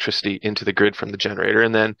bringing the electricity into the grid from the generator,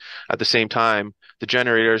 and then at the same time the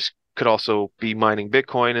generators could also be mining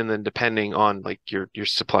Bitcoin, and then depending on like your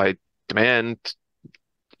supply demand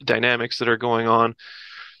dynamics that are going on,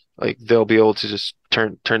 like they'll be able to just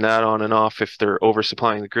turn that on and off if they're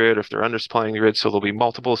oversupplying the grid, or if they're undersupplying the grid. So there'll be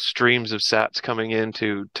multiple streams of sats coming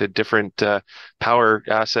into different power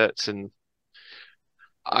assets, and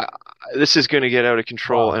this is going to get out of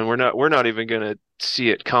control. Wow. And we're not even going to see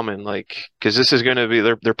it coming, like, because this is going to be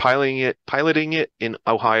they're piloting it in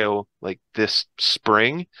Ohio like this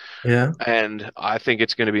spring. Yeah, and I think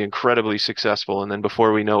it's going to be incredibly successful. And then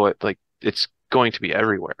before we know it, like it's going to be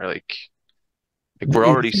everywhere. Like we're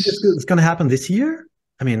already. It's going to happen this year.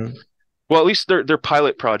 I mean, well, at least their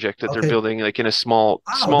pilot project that they're building, like in a small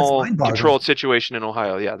controlled situation in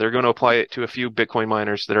Ohio. Yeah, they're going to apply it to a few Bitcoin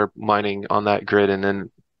miners that are mining on that grid, and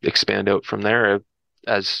then expand out from there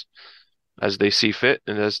as they see fit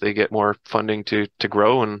and as they get more funding to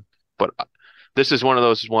grow. And but this is one of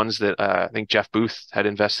those ones that I think Jeff Booth had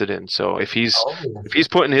invested in. So if he's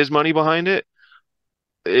putting his money behind it,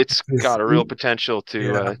 it's got a real potential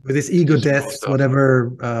to with this ego death,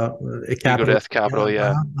 whatever ego death capital.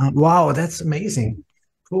 Wow, that's amazing.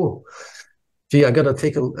 Cool. Gee, I gotta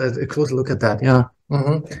take a closer look at that. Yeah.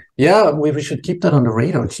 Mm-hmm. Yeah, we should keep that on the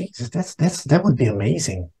radar. Jesus, that would be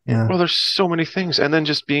amazing. Yeah. Well, there's so many things, and then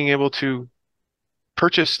just being able to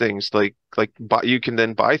purchase things like you can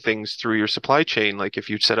then buy things through your supply chain, like if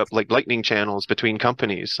you set up like lightning channels between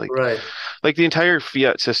companies, like like the entire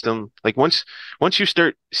fiat system. Like once you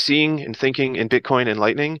start seeing and thinking in Bitcoin and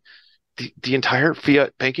Lightning, the entire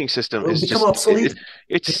fiat banking system is just obsolete.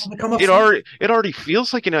 It already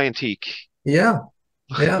feels like an antique. Yeah.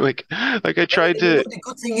 Yeah, like I tried to. The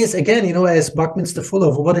good thing is, again, as Buckminster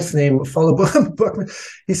Fuller, what is his name? Buckman.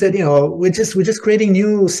 He said, we're just creating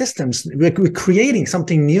new systems. We're creating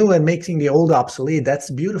something new and making the old obsolete. That's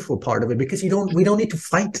the beautiful part of it, because we don't need to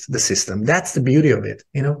fight the system. That's the beauty of it,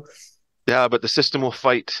 Yeah, but the system will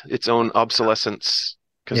fight its own obsolescence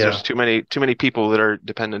because there's too many people that are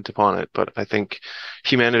dependent upon it. But I think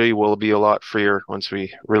humanity will be a lot freer once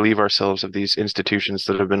we relieve ourselves of these institutions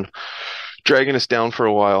that have been dragging us down for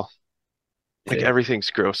a while. Like everything's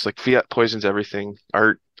gross. Like fiat poisons everything.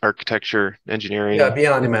 Art, architecture, engineering. Yeah,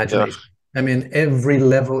 beyond imagination. I mean, every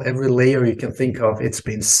level, every layer you can think of, it's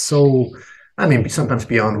been so, sometimes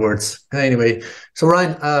beyond words. Anyway, so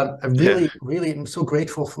Ryan, I really am so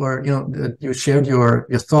grateful for, that you shared your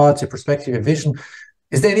thoughts, your perspective, your vision.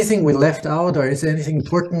 Is there anything we left out, or is there anything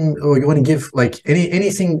important, or you want to give, like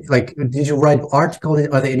anything, like did you write articles?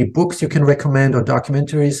 Are there any books you can recommend or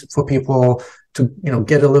documentaries for people to,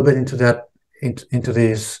 get a little bit into that, into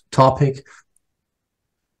this topic?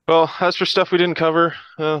 Well, as for stuff we didn't cover,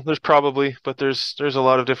 there's probably, but there's a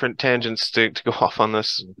lot of different tangents to go off on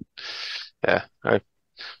this. Yeah, I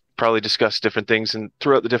probably discussed different things and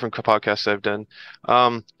throughout the different podcasts I've done.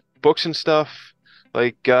 Books and stuff.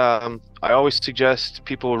 Like, I always suggest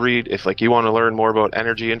people read, if like you want to learn more about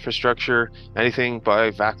energy infrastructure, anything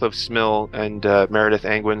by Vaclav Smil and Meredith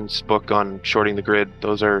Angwin's book on shorting the grid.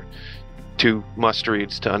 Those are two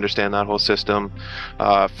must-reads to understand that whole system.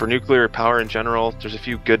 For nuclear power in general, there's a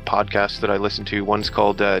few good podcasts that I listen to. One's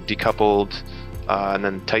called Decoupled, and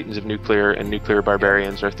then Titans of Nuclear and Nuclear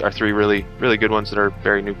Barbarians are three really, really good ones that are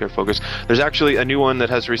very nuclear focused. There's actually a new one that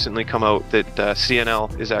has recently come out that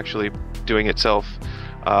CNL is actually doing itself.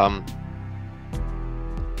 God,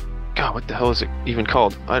 what the hell is it even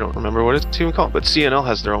called? I don't remember what it's even called, but CNL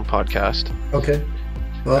has their own podcast. Okay.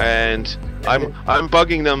 Well, and I'm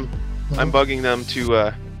bugging them. I'm bugging them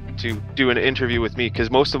to do an interview with me,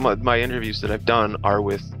 because most of my interviews that I've done are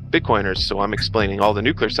with Bitcoiners, so I'm explaining all the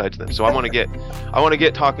nuclear side to them. So I want to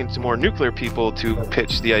get talking to more nuclear people to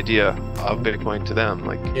pitch the idea of Bitcoin to them.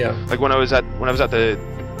 Like when I was at the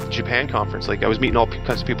Japan conference. Like I was meeting all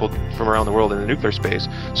kinds of people from around the world in the nuclear space.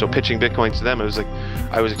 So pitching Bitcoin to them, it was like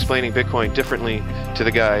I was explaining Bitcoin differently to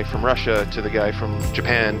the guy from Russia, to the guy from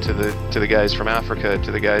Japan, to the guys from Africa,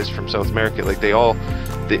 to the guys from South America. Like it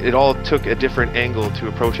all took a different angle to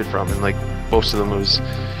approach it from, and like most of them was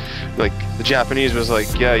like the Japanese was like,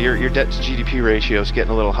 yeah, your debt to GDP ratio is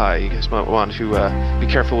getting a little high. You guys might want to be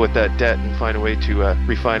careful with that debt and find a way to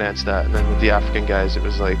refinance that. And then with the African guys, it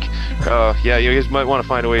was like, yeah, you guys might want to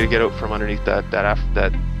find a way to get out from underneath that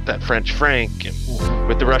French franc. And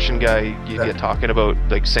with the Russian guy, you get talking about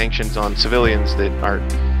like sanctions on civilians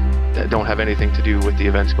that don't have anything to do with the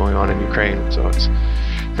events going on in Ukraine. So it's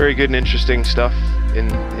very good and interesting stuff in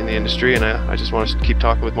the industry, and I just want to keep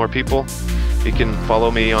talking with more people. You can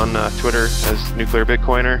follow me on Twitter as Nuclear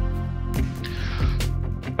Bitcoiner.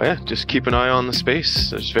 But yeah, just keep an eye on the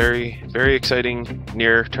space. There's very, very exciting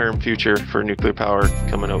near-term future for nuclear power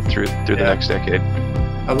coming out through the next decade.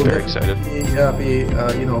 I will very excited. Be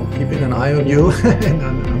keeping an eye on you and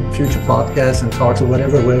on future podcasts and talks or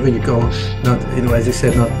wherever you go. Not as you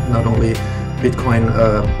said, not only Bitcoin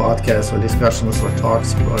podcasts or discussions or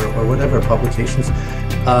talks or whatever publications.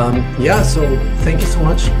 So thank you so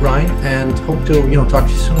much, Ryan, and hope to talk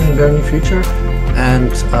to you soon in the very near future.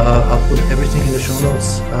 And I'll put everything in the show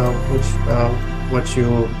notes, what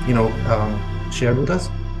you shared with us.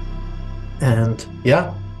 And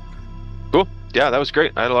yeah. Cool. Yeah, that was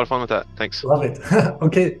great. I had a lot of fun with that. Thanks. Love it.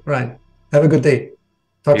 Okay, Ryan. Have a good day.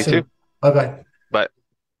 Talk soon. You too. Bye-bye. Bye.